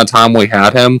short amount of time we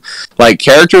had him. Like,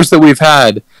 characters that we've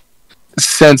had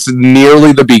since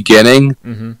nearly the beginning,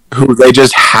 Mhm. who they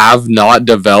just have not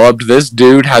developed. This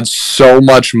dude had so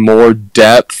much more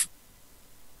depth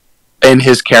in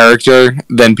his character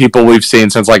than people we've seen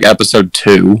since like episode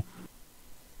 2.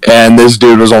 And this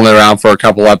dude was only around for a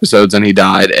couple episodes and he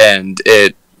died, and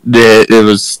it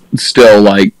was still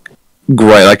like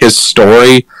great. Like, his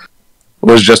story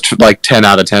was just like 10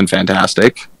 out of 10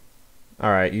 fantastic.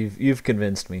 All right, you've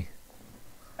convinced me.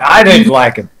 I didn't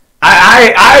like him.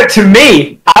 To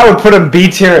me, I would put him B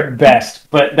tier at best,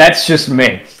 but that's just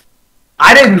me.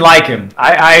 I didn't like him.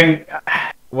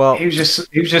 Well, He was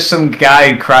just some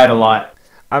guy who cried a lot.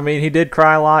 I mean, he did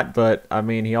cry a lot, but I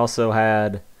mean, he also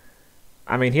had,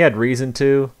 I mean, he had reason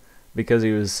to, because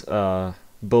he was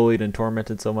bullied and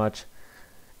tormented so much.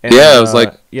 And, Yeah, it was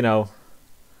like, you know,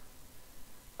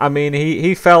 I mean,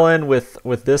 he fell in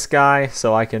with this guy,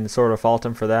 so I can sort of fault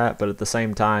him for that. But at the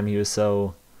same time, he was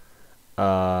so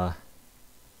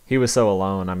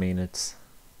alone. I mean, it's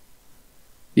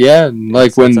like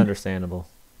it's when understandable.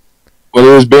 when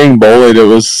he was being bullied,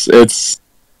 it's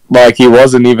like he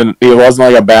wasn't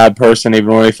like a bad person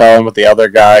even when he fell in with the other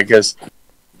guy, because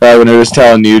when he was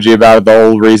telling Yuji about it, the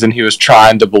whole reason he was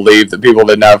trying to believe that people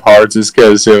didn't have hearts is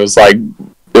because it was like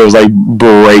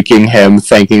breaking him,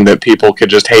 thinking that people could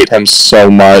just hate him so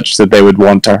much that they would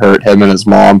want to hurt him and his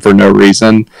mom for no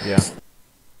reason. Yeah.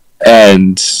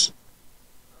 And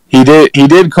he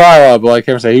did cry a lot, but like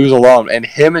I said, he was alone, and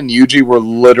him and Yuji were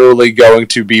literally going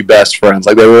to be best friends.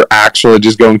 Like, they were actually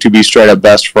just going to be straight up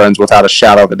best friends without a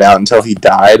shadow of a doubt until he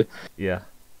died. Yeah.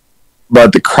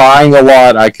 But the crying a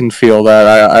lot, I can feel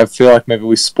that. I feel like maybe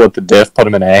we split the diff, put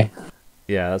him in A.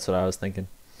 Yeah, that's what I was thinking.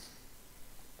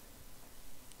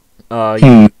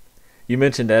 Hmm. You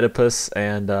mentioned Oedipus,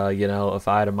 and you know, if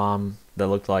I had a mom that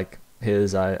looked like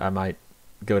his, I might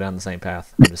go down the same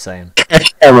path. I'm just saying.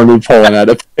 Cameron be pulling out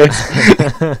of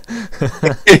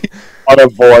on a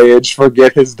voyage,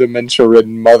 forget his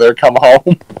dementia-ridden mother, come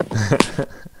home.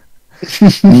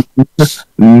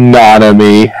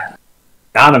 Nanami.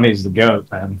 Nanami's the goat,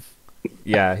 man.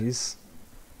 Yeah, he's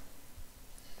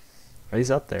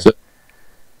up there. So,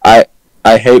 I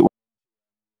hate when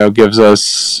gives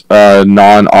us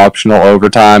non-optional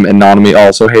overtime, and Nanami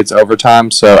also hates overtime,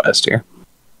 so S tier.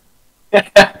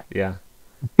 Yeah,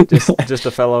 just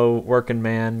a fellow working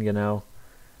man, you know.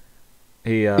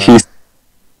 He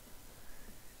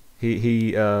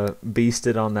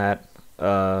beasted on that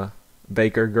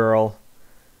baker girl.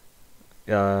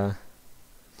 You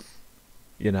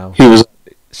know,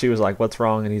 she was like, "What's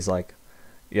wrong?" And he's like,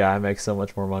 "Yeah, I make so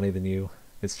much more money than you.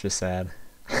 It's just sad."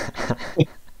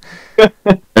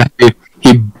 he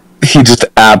just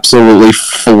absolutely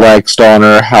flexed on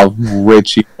her how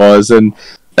rich he was, and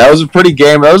that was a pretty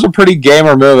gamer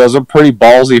move. That was a pretty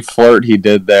ballsy flirt he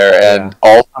did there, and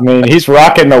I mean, he's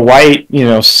rocking the white,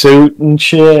 suit and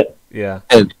shit. Yeah.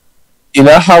 And you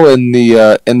know how in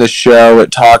the show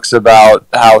it talks about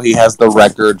how he has the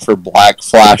record for black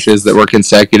flashes that were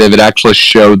consecutive. It actually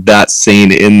showed that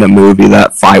scene in the movie,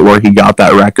 that fight where he got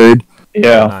that record.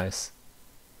 Yeah. Nice.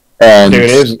 And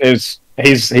dude,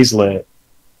 he's lit.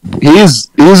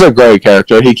 He's a great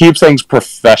character. He keeps things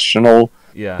professional.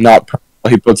 Yeah.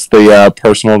 He puts the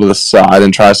personal to the side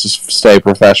and tries to stay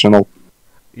professional.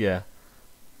 Yeah.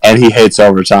 and he hates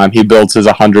overtime. He builds his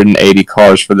 180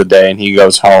 cars for the day, and he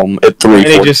goes home at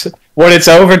 3:40. When it's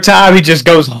overtime, he just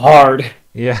goes hard.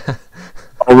 Yeah. He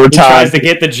Overtime. tries to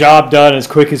get the job done as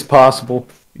quick as possible.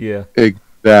 Yeah.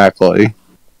 Exactly.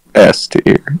 S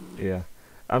tier. Yeah.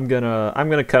 I'm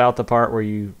gonna cut out the part where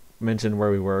you mentioned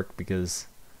where we work because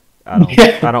I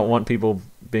don't want people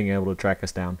being able to track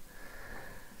us down.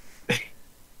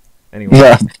 Anyway.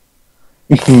 Yeah.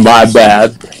 My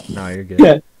bad. No, you're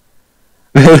good.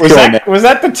 Yeah. Was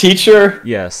that the teacher?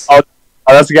 Yes. Oh,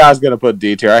 that's the guy I was gonna put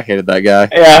D tier. I hated that guy.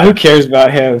 Yeah, who cares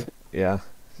about him? Yeah.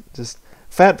 Just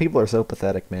fat people are so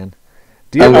pathetic, man.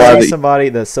 Do you I'm ever glad see that- somebody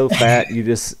that's so fat you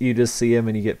just see him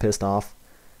and you get pissed off?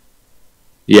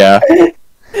 Yeah.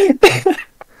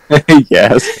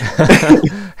 Yes.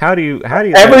 How do you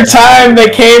Every time they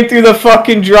came through the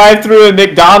fucking drive-thru at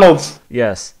McDonald's.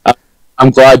 Yes. I'm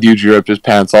glad Yuji ripped his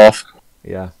pants off.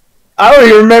 Yeah. I don't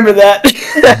even remember that.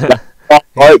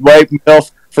 Wait,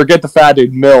 MILF. Forget the fat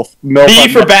dude. MILF. B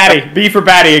for Batty. B for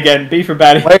Batty again. B for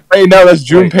Batty. Wait, no, that's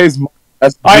Junpei's mom.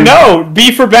 That's I know.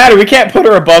 B for Batty. We can't put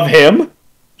her above him.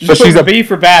 Just But put she's a- B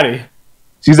for Batty.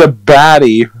 She's a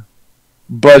baddie,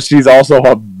 but she's also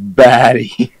a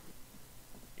baddie.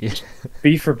 Yeah.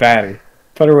 B for Batty.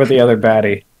 Put her with the other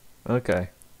baddie. Okay.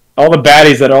 All the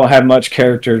baddies that don't have much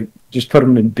character, just put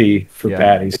them in B for Yeah.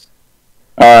 baddies.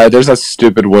 There's that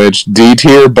stupid witch. D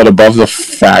tier, but above the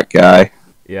fat guy.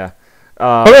 Yeah.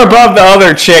 Put her above the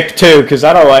other chick too, because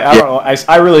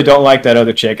I really don't like that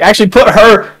other chick. Actually, put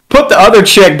the other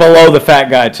chick below the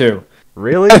fat guy too.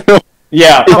 Really?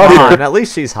 Yeah. Come on. At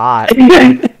least she's hot.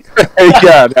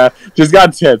 Yeah, nah, she's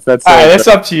got tits. That's All right, it. that's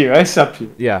up to you. That's up to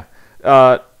you. Yeah.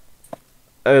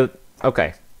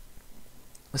 Okay.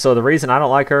 So the reason I don't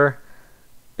like her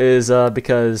is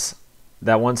because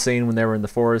that one scene when they were in the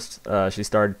forest, she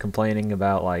started complaining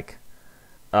about like,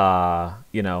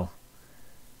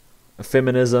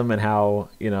 feminism and how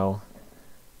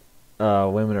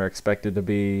women are expected to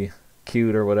be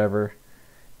cute or whatever,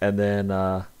 and then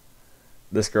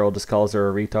this girl just calls her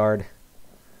a retard.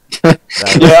 That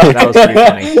was pretty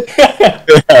funny.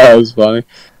 That was funny.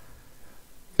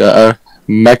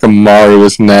 Mekamaru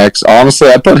was next. Honestly,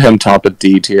 I put him top of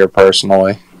D tier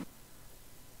personally.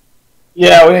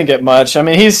 Yeah, we didn't get much. I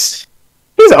mean, he's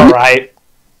all right.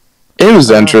 It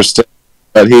was interesting,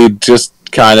 but he just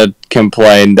kind of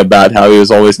complained about how he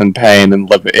was always in pain and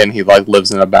he like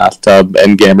lives in a bathtub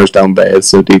and gamers don't bathe,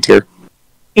 so D tier.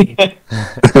 Yeah.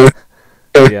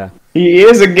 He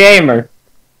is a gamer.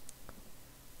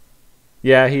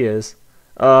 Yeah, he is.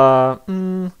 Yeah.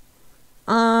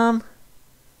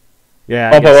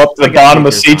 I Bump him guess- up to I the guess bottom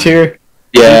of C C tier's tier.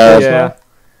 Yeah, Yeah.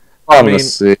 I'm I gonna mean,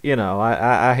 see.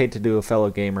 I hate to do a fellow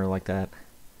gamer like that.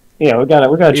 Yeah, we gotta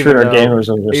treat Even our though- gamers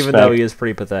with respect. Even though he is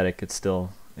pretty pathetic, it's still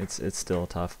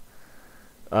tough.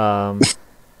 And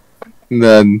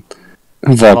then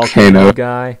Volcano Volcano.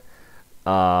 guy.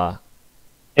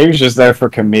 He was just there for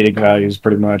comedic values,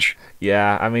 pretty much.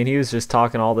 Yeah, I mean he was just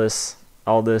talking all this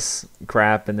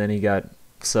crap, and then he got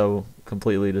so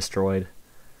completely destroyed.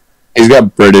 He's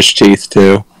got British teeth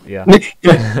too. Yeah.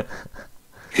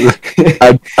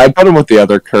 I put him with the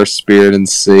other cursed spirit in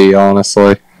C,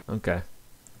 honestly. Okay.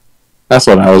 That's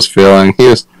what I was feeling.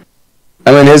 His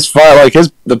fight, like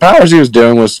the powers he was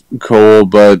doing was cool,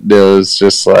 but it was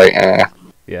just like, eh.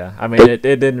 Yeah, I mean it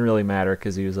didn't really matter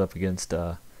because he was up against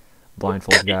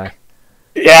blindfold guy.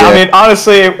 Yeah, I Yeah. mean,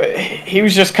 honestly, he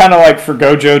was just kind of like for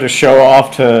Gojo to show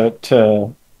off to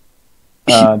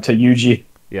Yuji.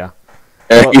 Yeah.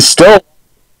 And he's still,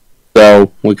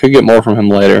 so we could get more from him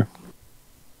later.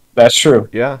 That's true.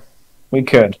 Yeah. We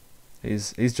could.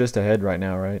 He's just ahead right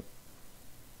now, right?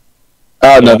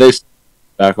 Oh no, Yeah. they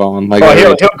back on. Like, Well,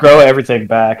 he'll grow everything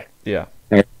back. Yeah.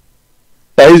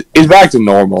 he's back to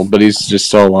normal, but he's just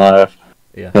still alive.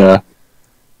 Yeah.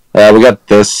 Yeah. We got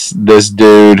this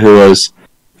dude who's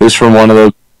from one of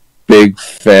those big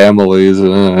families.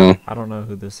 I don't know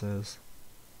who this is.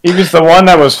 He was the one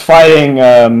that was fighting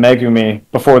Megumi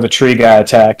before the tree guy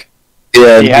attacked.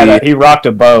 Yeah, He rocked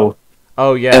a bow.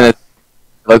 Oh and yeah. it's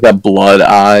like that blood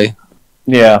eye.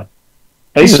 Yeah.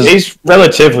 He's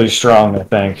relatively strong, I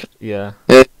think. Yeah.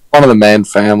 One of the main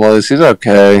families. He's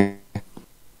okay.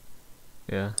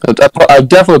 Yeah. I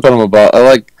definitely put him above.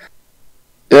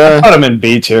 Yeah. Put him in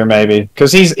B tier maybe,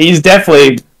 because he's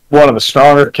definitely one of the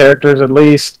stronger characters at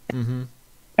least, Mhm.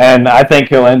 and I think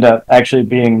he'll end up actually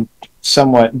being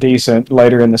somewhat decent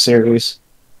later in the series.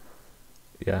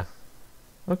 Yeah.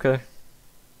 Okay.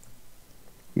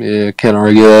 Yeah, can't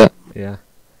argue that. Yeah.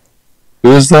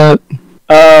 Who is that?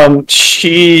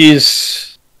 She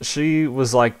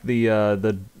was like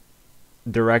the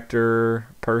director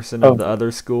person of the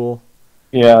other school.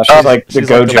 Yeah, she's like the she's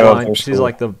like the Gojo of their she's school.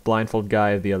 like the blindfold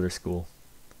guy of the other school.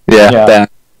 Yeah, Yeah.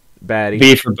 that. Baddie.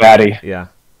 B for baddie. Yeah,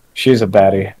 She's a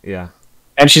baddie. yeah,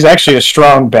 And she's actually a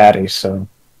strong baddie, so.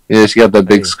 Yeah, she got that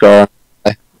big Hey. scar.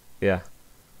 yeah.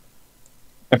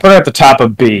 I put her at the top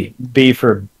of B. B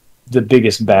for the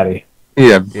biggest baddie.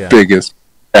 Yeah, Yeah. biggest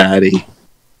baddie.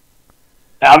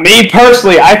 Now, me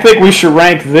personally, I think we should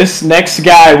rank this next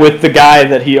guy with the guy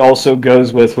that he also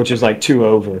goes with, which is like 2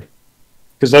 over.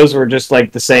 Because those were just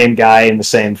like the same guy in the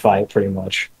same fight, pretty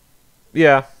much.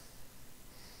 Yeah.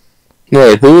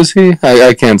 Wait, who is he?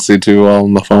 I can't see too well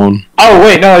on the phone. Oh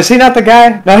wait, no, is he not the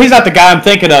guy? No, he's not the guy I'm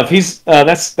thinking of. He's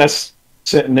that's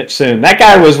soon. That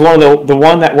guy was one of the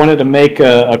one that wanted to make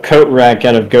a coat rack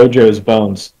out of Gojo's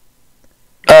bones.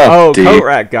 Oh, deep. coat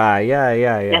rack guy.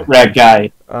 Yeah. Coat rack guy,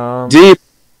 Deep.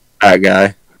 That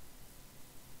guy.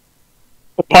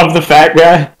 above the fat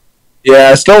guy.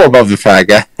 Yeah, still above the fat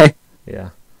guy. Yeah.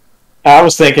 I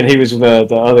was thinking he was the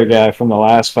other guy from the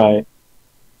last fight.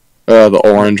 The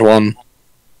orange one.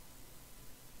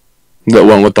 The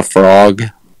one with the frog.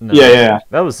 No, Yeah.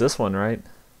 That was this one, right?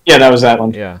 Yeah, that was that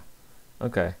one. Yeah.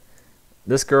 Okay.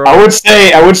 This girl. I would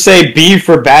say B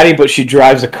for baddie, but she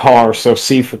drives a car, so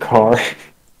C for car.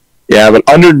 Yeah, but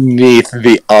underneath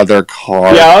the other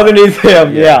car. Yeah, underneath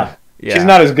him. Yeah. Yeah. She's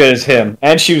not as good as him,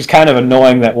 and she was kind of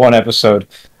annoying that one episode.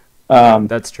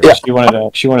 That's true. Yeah.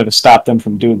 She wanted to stop them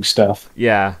from doing stuff.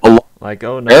 Yeah. A lo- Like,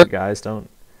 oh no, guys, don't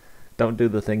do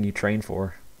the thing you train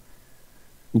for.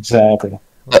 Exactly.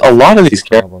 A lot of these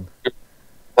characters, Problem.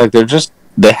 like,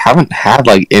 they haven't had,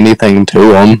 like, anything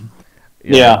to them.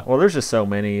 Yeah. Well, there's just so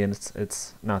many, and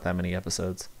it's not that many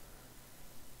episodes.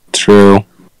 True.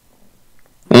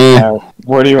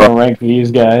 Where do you want to rank these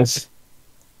guys?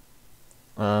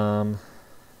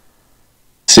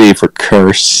 C for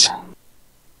curse.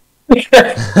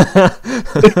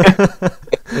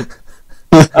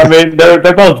 I mean, they're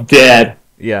both dead.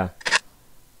 Yeah.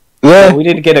 Yeah, We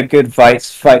need to get a good fight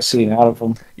scene out of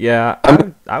them. Yeah,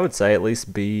 I would say at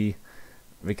least B,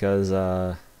 because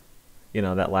that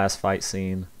last fight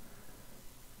scene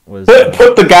was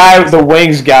Put the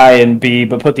wings guy in B,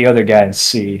 but put the other guy in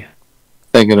C.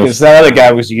 thinking of Because that other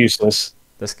guy was useless.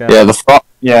 this guy. the frog.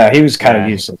 Yeah, he was kind of Yeah,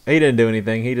 useless. He didn't do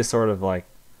anything. He just sort of like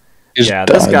Just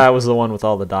this died. guy was the one with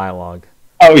all the dialogue.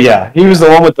 Oh yeah, he was the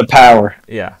one with the power.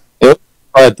 Yeah.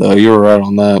 Right though, you were right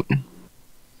on that.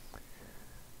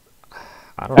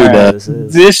 I don't know Who who that? this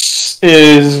is. This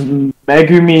is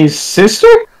Megumi's sister.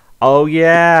 Oh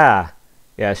yeah.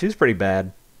 Yeah, she's pretty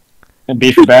bad. And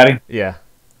B for baddie. Yeah.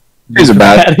 She's a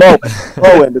baddie. Baddie.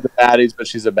 Low into the baddies, but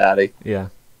she's a baddie. Yeah.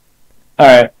 All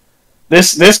right.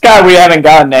 This guy we haven't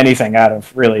gotten anything out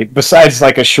of, really, besides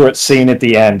like a short scene at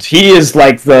the end. He is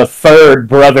like the third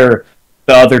brother,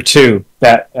 the other two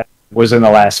that was in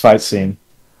the last fight scene.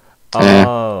 Yeah.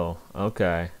 Oh,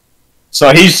 okay.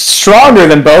 So he's stronger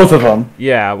than both of them,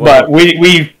 Yeah, well, but we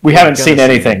haven't seen gonna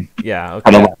see. anything. Yeah, I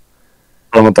okay. don't know.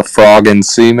 One with the frog in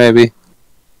C, maybe.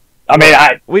 I mean,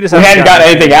 We just we hadn't gotten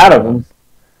anything out of him.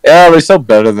 Yeah, but he's still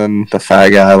better than the fat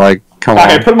guy. Like, come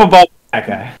Okay, on. put him above that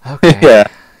guy. Okay. Yeah.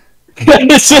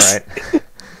 It's just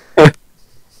All right.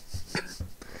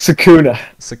 Sukuna.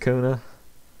 Sakuna.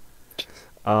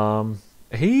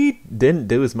 He didn't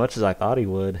do as much as I thought he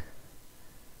would.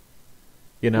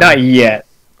 You know. Not yet.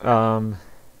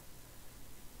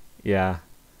 Yeah.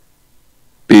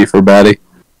 B for baddie.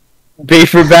 B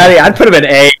for baddie. I'd put him at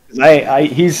A. 'Cause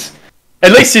he's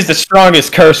at least he's the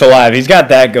strongest curse alive. He's got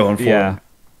that going for Yeah. him.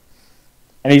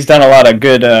 And he's done a lot of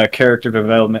good character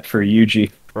development for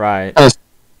Yuji. Right.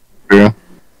 True.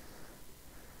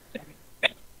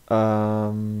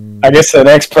 I guess the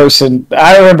next person,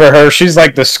 I remember her. She's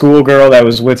like the schoolgirl that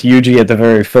was with Yuji at the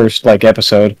very first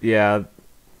episode. Yeah.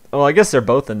 Well, I guess they're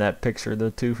both in that picture,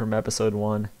 the two from episode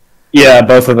 1. Yeah,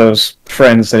 both of those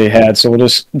friends that he had. So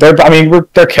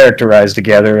they're characterized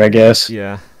together, I guess.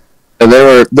 Yeah. And they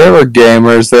were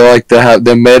gamers.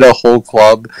 They made a whole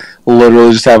club,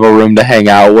 literally just have a room to hang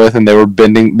out with, and they were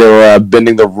bending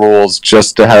the rules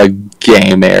just to have a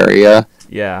game area.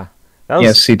 Yeah. That was,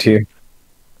 Yeah, C tier.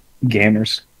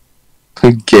 Gamers.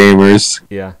 Gamers.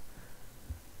 Yeah.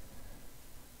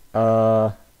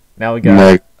 Now we got.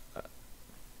 Meg.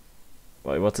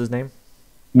 Wait, what's his name?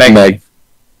 Meg.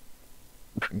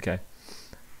 Okay.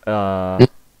 I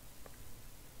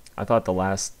thought the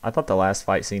last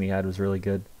fight scene he had was really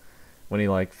good, when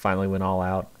he finally went all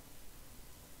out.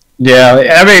 Yeah,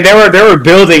 I mean they were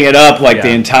building it up Yeah. the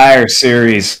entire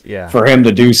series Yeah. for him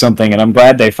to do something, and I'm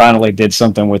glad they finally did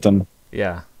something with him.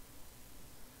 Yeah.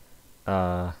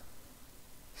 I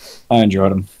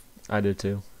enjoyed him. I did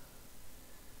too.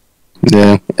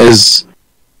 Yeah. Was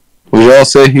y'all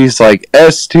say he's like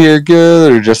S tier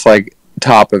good or just like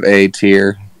top of A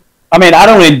tier? I mean, I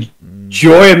don't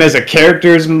enjoy him as a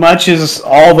character as much as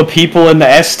all the people in the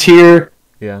S tier.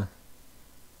 Yeah.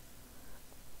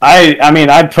 I mean,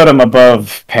 I'd put him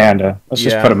above Panda. Let's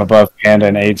just Yeah. put him above Panda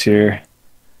in A tier.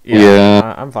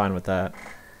 Yeah. I'm fine with that.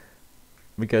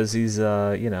 Because he's,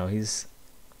 he's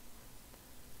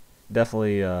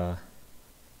definitely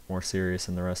more serious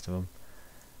than the rest of them.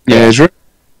 Yeah, he's really.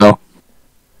 No.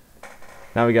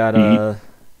 Now we got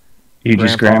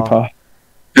Yuji's grandpa.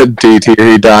 D tier.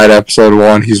 He died episode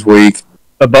 1. He's weak.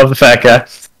 Above the fat guy.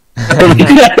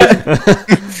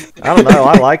 I don't know.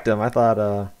 I liked him. I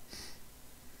thought.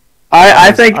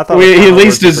 I think I thought he the at final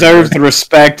least words were pretty deserves good. the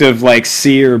respect of like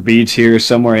C or B tier,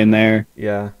 somewhere in there.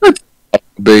 Yeah.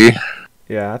 B.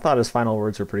 Yeah, I thought his final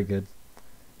words were pretty good.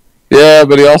 Yeah,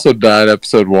 but he also died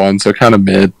episode 1, so kind of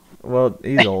mid. Well,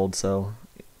 he's old, so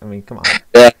I mean, come on.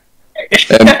 And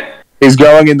he's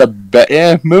going in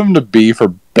the move him to B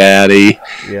for baddie.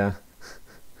 Yeah.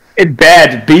 It's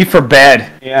bad. B for bad.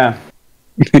 Yeah.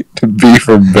 B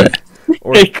for bad.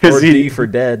 Or, Hey, 'cause or he- D for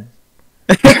dead.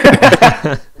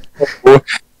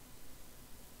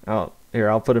 Oh, here,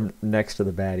 I'll put him next to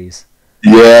the baddies.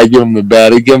 Yeah, give him the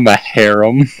baddie. Give him a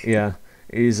harem. Yeah.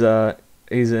 He's in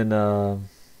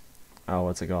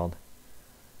what's it called?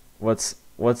 What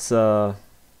do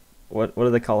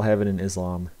they call heaven in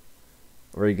Islam?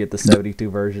 Where you get the 72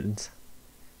 versions.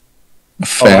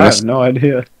 Oh, I have Fantasy. no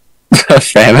idea.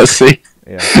 Fantasy.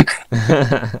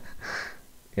 Yeah.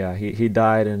 Yeah, he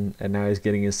died and now he's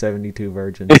getting his 72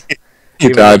 virgins. He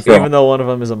died from. Even though one of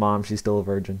them is a mom, she's still a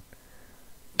virgin.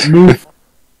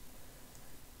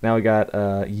 Now we got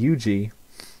Yuji,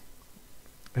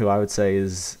 who I would say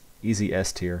is easy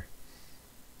S tier.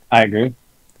 I agree.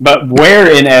 But where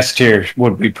in S tier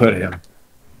would we put him?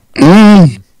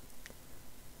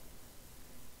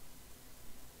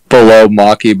 Below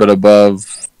Maki, but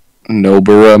above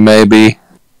Nobara, maybe.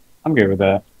 I'm good with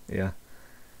that. Yeah.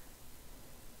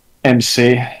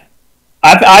 MC.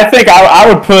 I think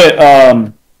I would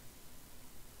put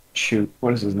shoot,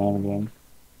 what is his name again?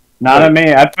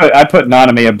 Nanami. I put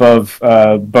Nanami above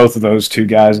both of those two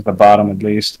guys at the bottom at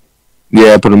least.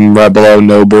 Yeah, put him right below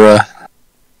Nobara.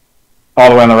 All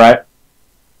the way on the right.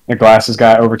 The glasses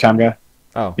guy, overtime guy.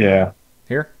 Oh. Yeah.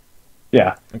 Here?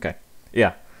 Yeah. Okay.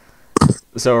 Yeah.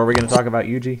 So are we going to talk about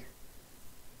Yuji?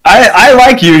 I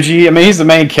like Yuji. I mean, he's the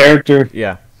main character.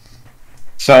 Yeah.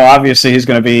 So obviously he's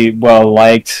going to be well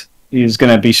liked. He's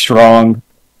going to be strong.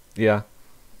 Yeah.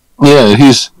 Yeah,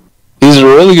 he's a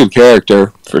really good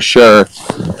character for sure.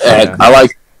 And Yeah. I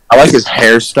like his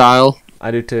hairstyle.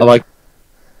 I do too. I like.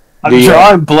 I'm The,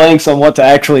 drawing blanks on what to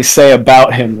actually say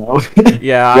about him, though.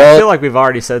 Yeah, Well- I feel like we've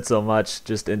already said so much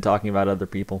just in talking about other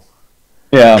people.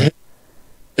 Yeah.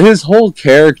 His whole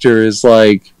character is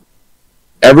like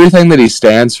everything that he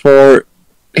stands for.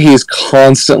 He's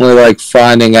constantly like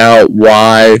finding out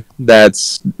why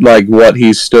that's like what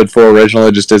he stood for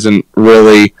originally just isn't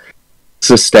really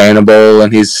sustainable,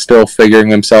 and he's still figuring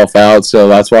himself out. So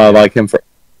that's why I like him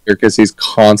because he's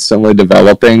constantly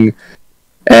developing,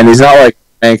 and he's not like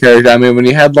main character. I mean, when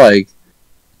you had like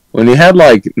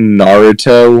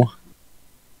Naruto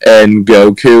and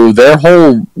Goku, their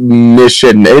whole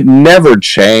mission, it never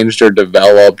changed or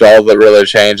developed. All that really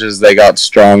changed is they got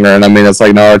stronger. And I mean, it's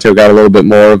like Naruto got a little bit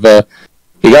more of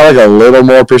he got like a little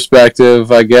more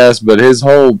perspective, I guess, but his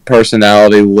whole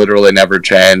personality literally never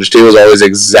changed. He was always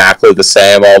exactly the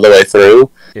same all the way through.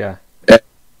 Yeah.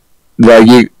 Like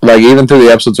even through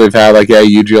the episodes we've had, like, yeah,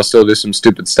 Yuji will still do some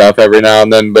stupid stuff every now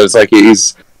and then, but it's like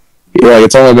it's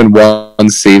only been one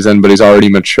season, but he's already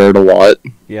matured a lot.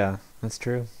 Yeah, that's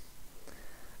true.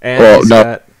 And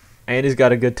Well, he's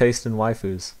got a good taste in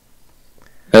waifus.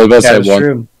 I was about to Yeah, say that's one.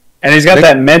 true. And he's got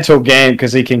that mental game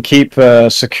because he can keep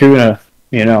Sukuna,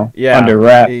 Yeah. under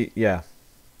wrap. Yeah.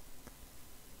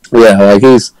 Yeah, like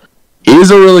he's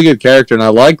a really good character, and I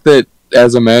like that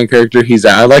as a main character.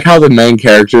 I like how the main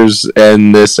characters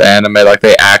in this anime, like,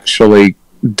 they actually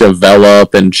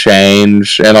develop and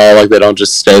change and all. Like, they don't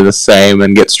just stay the same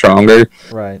and get stronger.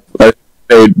 Right. Like,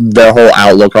 their whole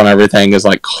outlook on everything is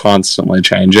like constantly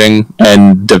changing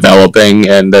and developing,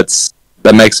 and it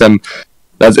makes any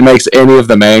of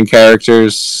the main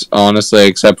characters, honestly,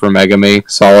 except for Megami,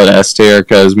 solid S tier,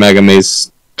 because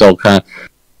Megami's still kind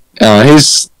of, I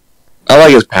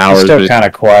like his powers, He's still but kind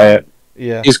of quiet.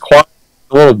 Yeah. he's quite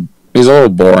he's a little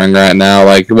boring right now.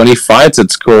 Like, when he fights,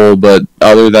 it's cool, but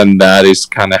other than that, he's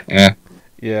kind of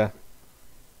Yeah.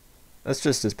 That's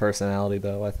just his personality,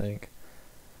 though, I think.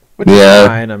 Which Yeah. is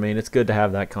fine. I mean, it's good to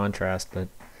have that contrast, but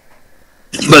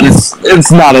But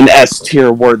it's not an S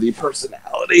tier worthy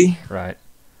personality. right.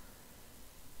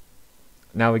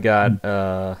 Now we got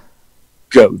Gojo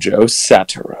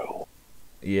Satoru.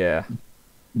 yeah,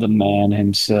 The man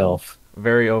himself.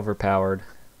 very overpowered.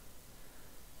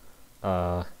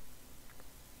 I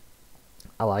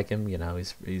like him. You know,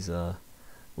 he's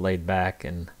laid back,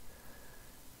 and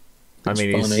I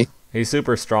mean he's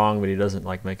super strong, but he doesn't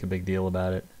like make a big deal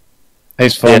about it.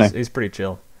 He's funny. He's pretty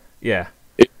chill. Yeah.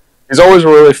 He's always a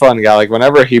really fun guy. Like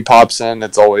whenever he pops in,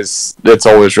 it's always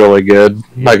really good.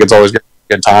 Like it's always a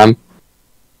good time.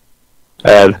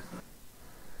 And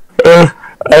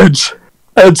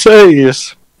I'd say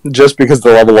he's, just because the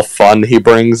level of fun he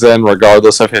brings in,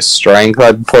 regardless of his strength,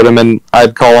 I'd call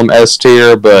him S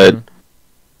tier. But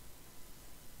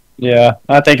Yeah,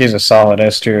 I think he's a solid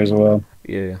S tier as well.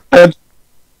 Yeah.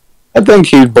 I think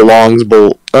he belongs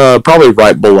probably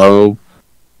right below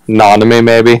Nanami,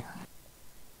 maybe.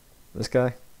 This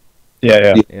guy?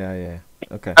 Yeah. Yeah.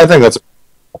 Okay. I think that's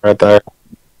right there.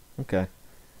 Okay.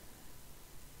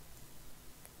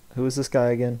 Who is this guy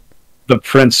again? The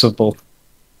principal.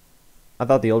 I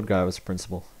thought the old guy was the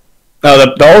principal. No,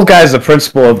 the old guy's the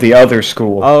principal of the other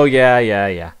school. Oh,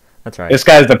 yeah. That's right. This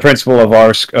guy's the principal of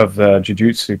the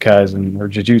Jujutsu Kaisen, or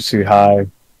Jujutsu High,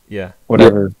 Yeah.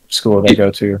 whatever school they go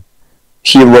to.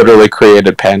 He literally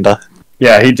created Panda.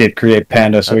 Yeah, he did create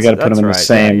Panda, so we got to put him in the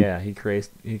same. Yeah, he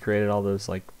created all those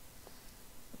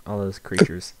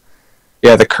creatures.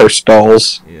 Yeah, the cursed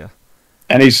dolls. Yeah,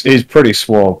 And he's pretty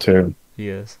swole too. he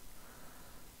is.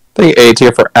 I think A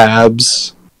tier for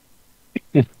abs.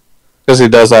 Because he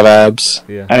does have abs.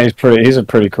 Yeah. And he's a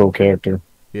pretty cool character.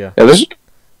 Yeah. Yeah, there's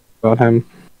about him.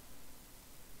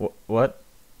 What?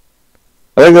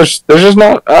 I think there's just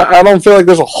not. I don't feel like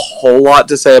there's a whole lot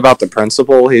to say about the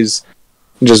principal. He's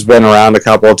just been around a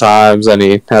couple of times, and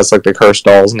he has like the cursed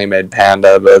dolls, and he made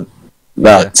Panda. But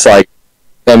that's like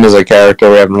him as a character.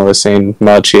 We haven't really seen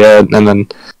much yet. And then,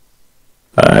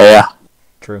 yeah,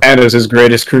 True. Panda's his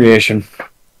greatest creation.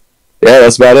 yeah,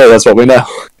 that's about it. That's what we know.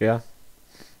 Yeah.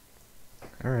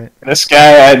 All right. This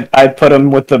guy, I'd put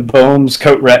him with the Bohm's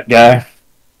coat rack guy.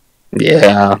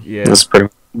 Yeah, Yeah. that's pretty.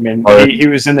 I mean, he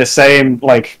was in the same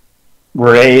like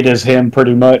raid as him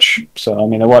pretty much. So I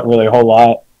mean, there wasn't really a whole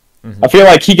lot. Mm-hmm. I feel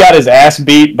like he got his ass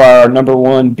beat by our number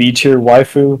one B tier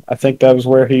waifu. I think that was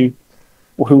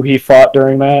who he fought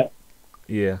during that.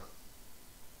 Yeah.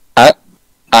 I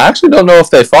actually don't know if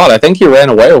they fought. I think he ran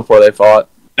away before they fought.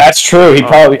 That's true.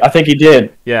 I think he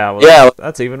did. Yeah. Well, Yeah.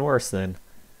 That's even worse then.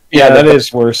 Yeah, that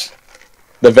is worse.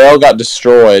 The veil got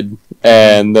destroyed,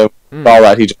 and all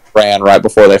that he just ran right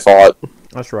before they fought.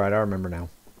 That's right. I remember now.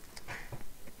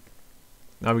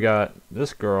 Now we got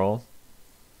this girl.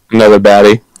 Another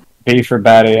baddie. B for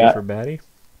baddie. For baddie.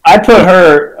 I put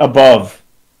her above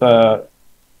the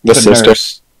sister.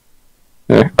 nurse.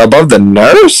 Yeah. Above the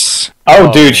nurse?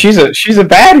 Oh, dude, she's a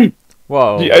baddie.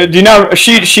 Whoa. Do you know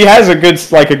she has a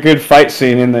good fight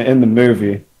scene in the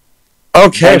movie.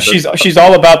 Okay. And she's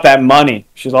all about that money.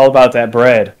 She's all about that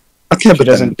bread. Okay, She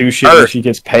doesn't do shit when she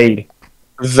gets paid.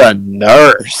 The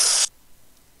nurse.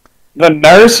 The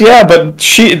nurse, yeah, but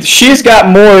she's got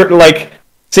more like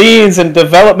scenes and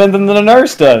development than the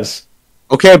nurse does.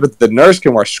 Okay, but the nurse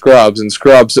can wear scrubs, and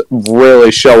scrubs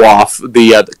really show off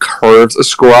the curves of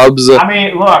scrubs. I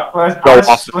mean, look,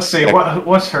 let's see.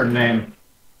 What's her name?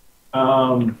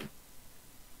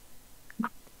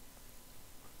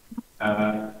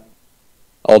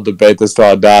 I'll debate this till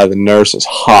I die. The nurse is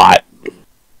hot.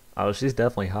 Oh, she's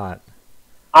definitely hot.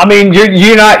 I mean,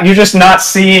 you're just not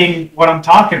seeing what I'm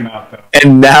talking about, though.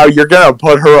 And now you're gonna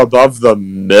put her above the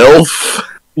MILF?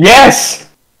 Yes.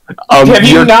 Have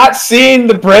you not seen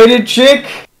the braided chick?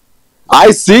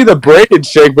 I see the braided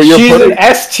chick, but she's an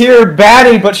S tier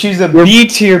baddie, but she's a B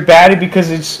tier baddie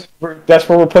because that's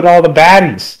where we're putting all the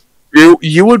baddies.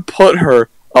 You would put her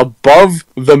above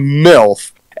the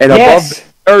MILF and above the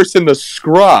nurse in the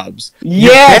scrubs.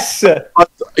 Yes!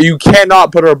 You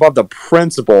cannot put her above the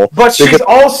principal. But she's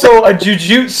also a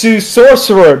jujutsu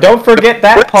sorcerer. Don't forget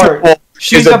that part.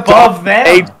 She's above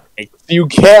them. You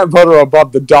can't put her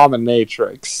above the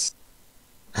dominatrix.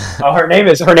 Oh, her name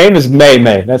is May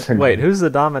May. That's her name. Wait, who's the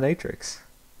dominatrix?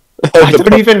 I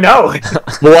don't even know.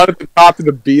 The one at the top of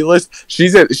the B list.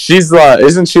 Isn't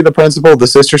she the principal of the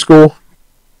sister school?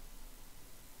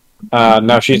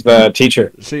 No, she's the teacher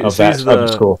of the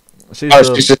school. She's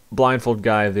the blindfold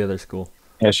guy of the other school.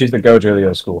 Yeah, she's the Gojo of the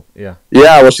other school. Yeah.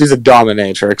 Yeah, well, she's a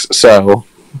dominatrix, so.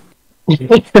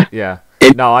 Yeah.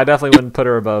 No, I definitely wouldn't put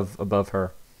her above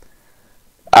her.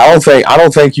 I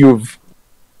don't think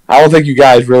you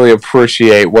guys really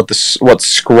appreciate what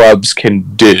scrubs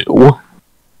can do.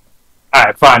 All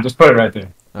right, fine, just put it right there.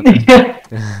 Okay.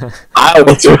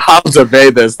 I'll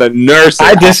debate this. The nurse.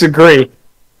 I disagree.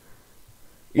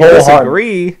 You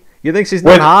disagree? You think she's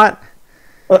not hot?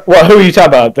 Well, who are you talking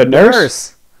about? The nurse?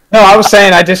 Nurse. No, I was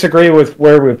saying I disagree with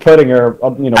where we're putting her.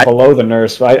 Below the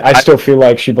nurse. I still feel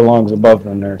like she belongs above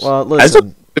the nurse. Well,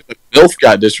 listen. MILF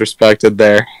got disrespected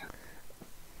there.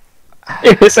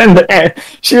 She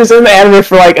was in the anime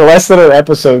for like less than an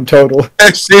episode total.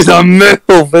 She's a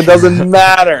MILF. It doesn't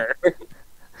matter.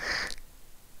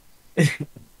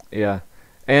 Yeah,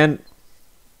 and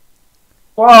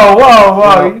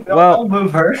whoa! Don't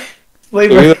move her.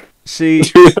 Leave her. She.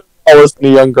 I listen to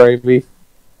Young Gravy.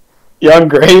 Young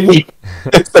Gravy.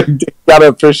 Gotta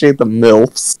appreciate the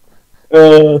MILFs.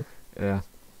 Yeah.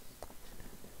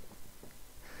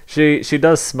 She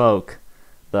does smoke,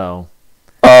 though.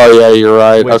 Oh yeah, you're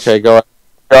right. Okay, go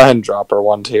ahead and drop her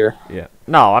one tier. Yeah.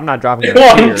 No, I'm not dropping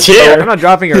her a tier. I'm not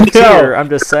dropping her a tier. I'm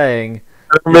just saying.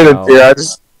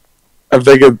 I'm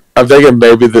thinking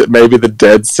maybe the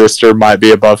dead sister might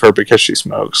be above her because she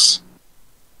smokes.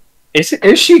 Is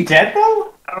she dead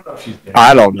though? I don't know if she's dead.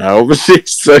 I don't know.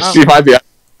 She might be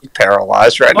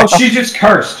paralyzed right now. Oh, she's just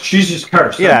cursed. She's just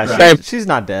cursed. Yeah, she's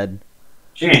not dead.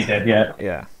 She ain't dead yet.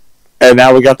 Yeah. And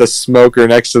now we got the smoker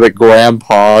next to the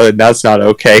grandpa, and that's not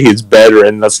okay. He's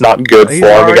bedridden. That's not good for him. He's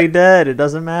already dead. It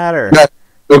doesn't matter.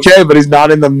 Okay, but he's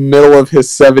not in the middle of his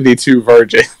 72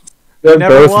 virgins. He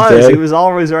never was. Dead. He was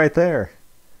always right there.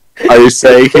 Are you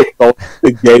saying he opened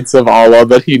the gates of Allah,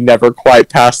 but he never quite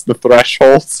passed the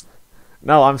thresholds?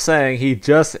 No, I'm saying he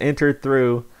just entered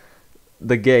through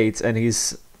the gates, and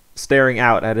he's staring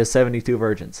out at his 72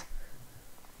 virgins.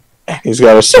 He's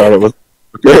got to start it with...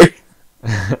 Okay.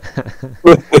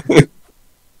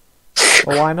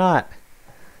 Well, why not?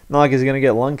 Not like he's gonna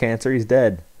get lung cancer. He's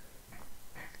dead.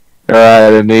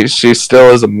 Alright, and she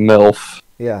still is a MILF.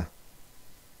 Yeah.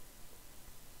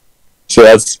 So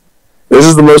this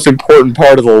is the most important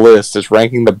part of the list, is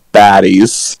ranking the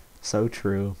baddies. So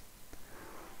true.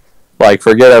 Like,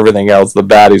 forget everything else, the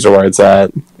baddies are where it's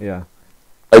at. Yeah.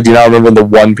 Like, do you not remember the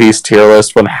One Piece tier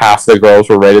list when half the girls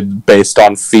were rated based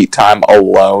on feet time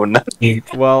alone?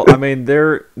 Well, I mean,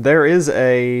 there is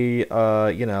a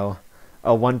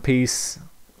One Piece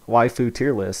waifu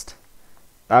tier list.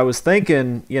 I was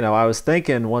thinking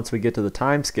once we get to the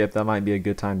time skip, that might be a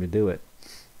good time to do it.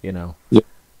 Yeah.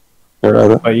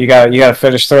 But you got to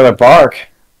finish Thriller Bark.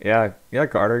 Yeah,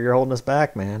 Carter, you're holding us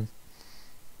back, man.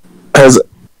 As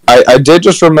I did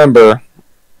just remember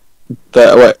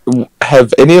that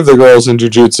have any of the girls in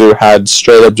Jujutsu had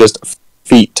straight up just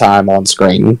feet time on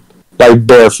screen, like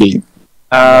bare feet?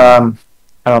 I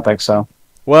don't think so.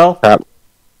 Well,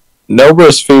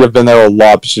 Nobra's feet have been there a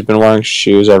lot, but she's been wearing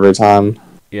shoes every time.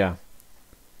 Yeah.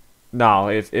 No,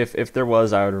 if there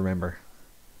was, I would remember.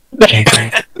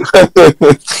 I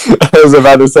was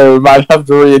about to say we might have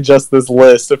to readjust this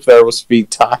list if there was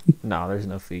feet time. No, there's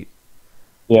no feet.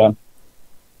 Yeah.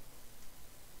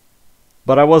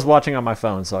 But I was watching on my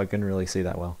phone, so I couldn't really see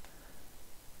that well.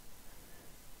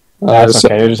 That's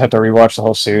okay. You just have to rewatch the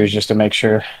whole series just to make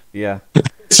sure. Yeah.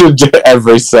 So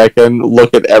every second,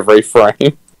 look at every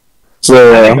frame.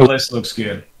 So I think the list looks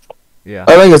good. Yeah.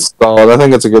 I think it's solid. I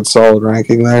think it's a good solid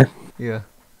ranking there. Yeah.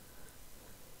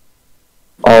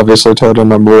 Obviously, total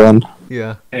number one.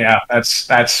 Yeah. Yeah, that's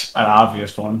an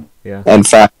obvious one. Yeah. And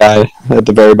fat guy at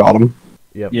the very bottom.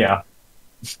 Yep. Yeah.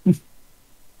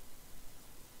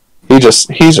 He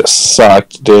just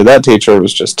sucked, dude. That teacher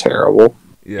was just terrible.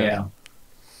 Yeah.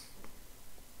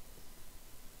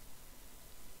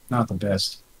 Not the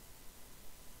best.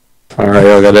 All right,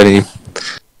 y'all got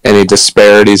any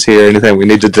disparities here? Anything we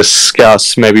need to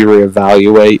discuss? Maybe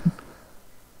reevaluate?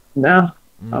 No,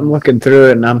 I'm looking through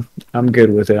it and I'm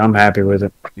good with it. I'm happy with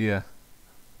it. Yeah.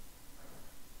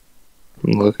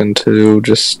 I'm looking to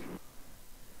just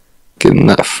getting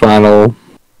that final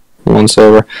once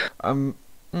over.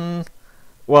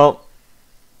 Well,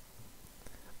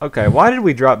 okay, why did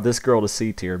we drop this girl to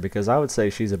C tier? Because I would say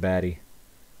she's a baddie.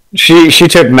 She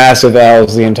took massive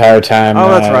L's the entire time. Oh,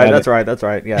 that's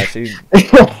right. Yeah, she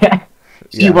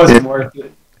wasn't worth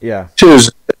it. Yeah. She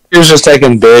was just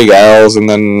taking big L's, and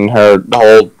then her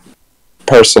whole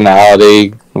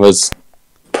personality was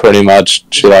pretty much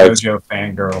Gojo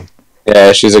fangirl.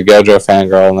 Yeah, she's a Gojo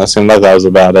fangirl, and it seemed like that was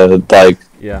about it. Like,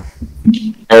 yeah,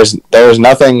 there's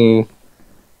nothing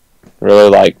really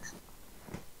like.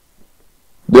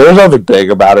 There was nothing big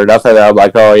about her. Nothing that I'm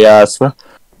like, oh yeah, that's right.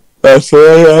 I was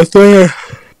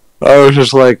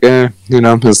just like,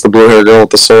 it's the blue hair girl with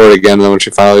the sword again. And then when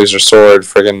she finally used her sword,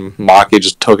 friggin' Maki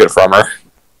just took it from her.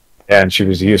 Yeah, and she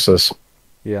was useless.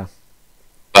 Yeah.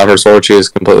 Without her sword, she is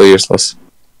completely useless.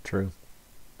 True.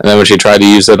 And then when she tried to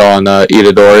use it on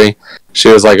Itadori, she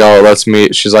was like,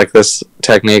 she's like, this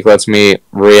technique lets me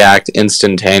react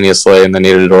instantaneously, and then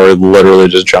Itadori literally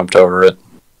just jumped over it.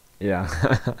 Yeah.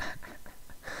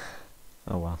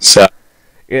 Oh, wow. So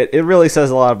It really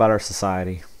says a lot about our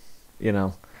society,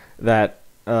 that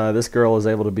this girl is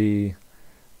able to be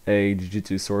a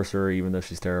jujutsu sorcerer even though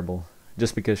she's terrible,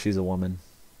 just because she's a woman.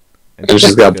 And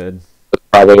she's got good.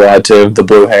 Probably why too, the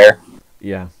blue hair.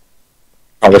 Yeah.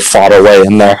 Probably fought her way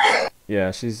in there.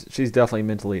 Yeah, she's definitely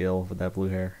mentally ill with that blue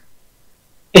hair.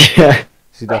 Yeah.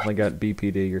 She's definitely got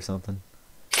BPD or something.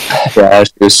 Yeah,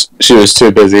 she was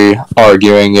too busy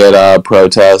arguing at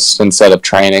protests instead of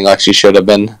training like she should have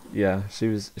been. Yeah, she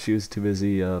was too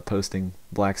busy posting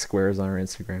black squares on her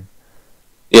Instagram.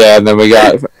 Yeah, and then we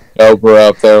got Oprah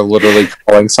up there literally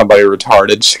calling somebody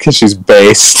retarded because she's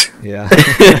based. Yeah.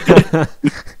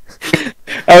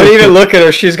 I would even look at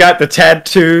her. She's got the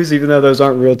tattoos, even though those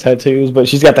aren't real tattoos. But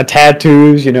she's got the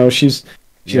tattoos. She's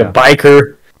a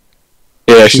biker.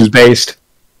 Yeah, she's based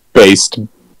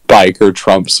biker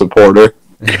Trump supporter.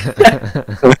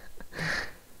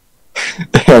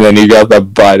 And then you got the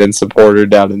Biden supporter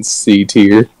down in C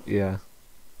tier. Yeah.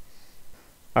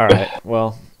 All right.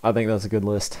 Well, I think that's a good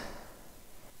list.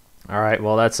 All right.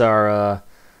 Well, that's our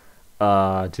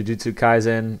Jujutsu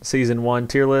Kaisen Season 1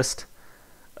 tier list.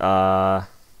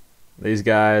 These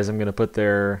guys, I'm going to put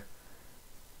their...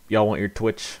 Y'all want your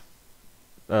Twitch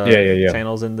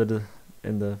channels in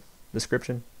the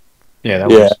description? Yeah, that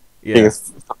works. Yeah.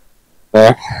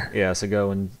 Yeah, so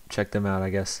go and check them out, I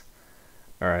guess.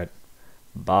 All right.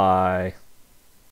 Bye.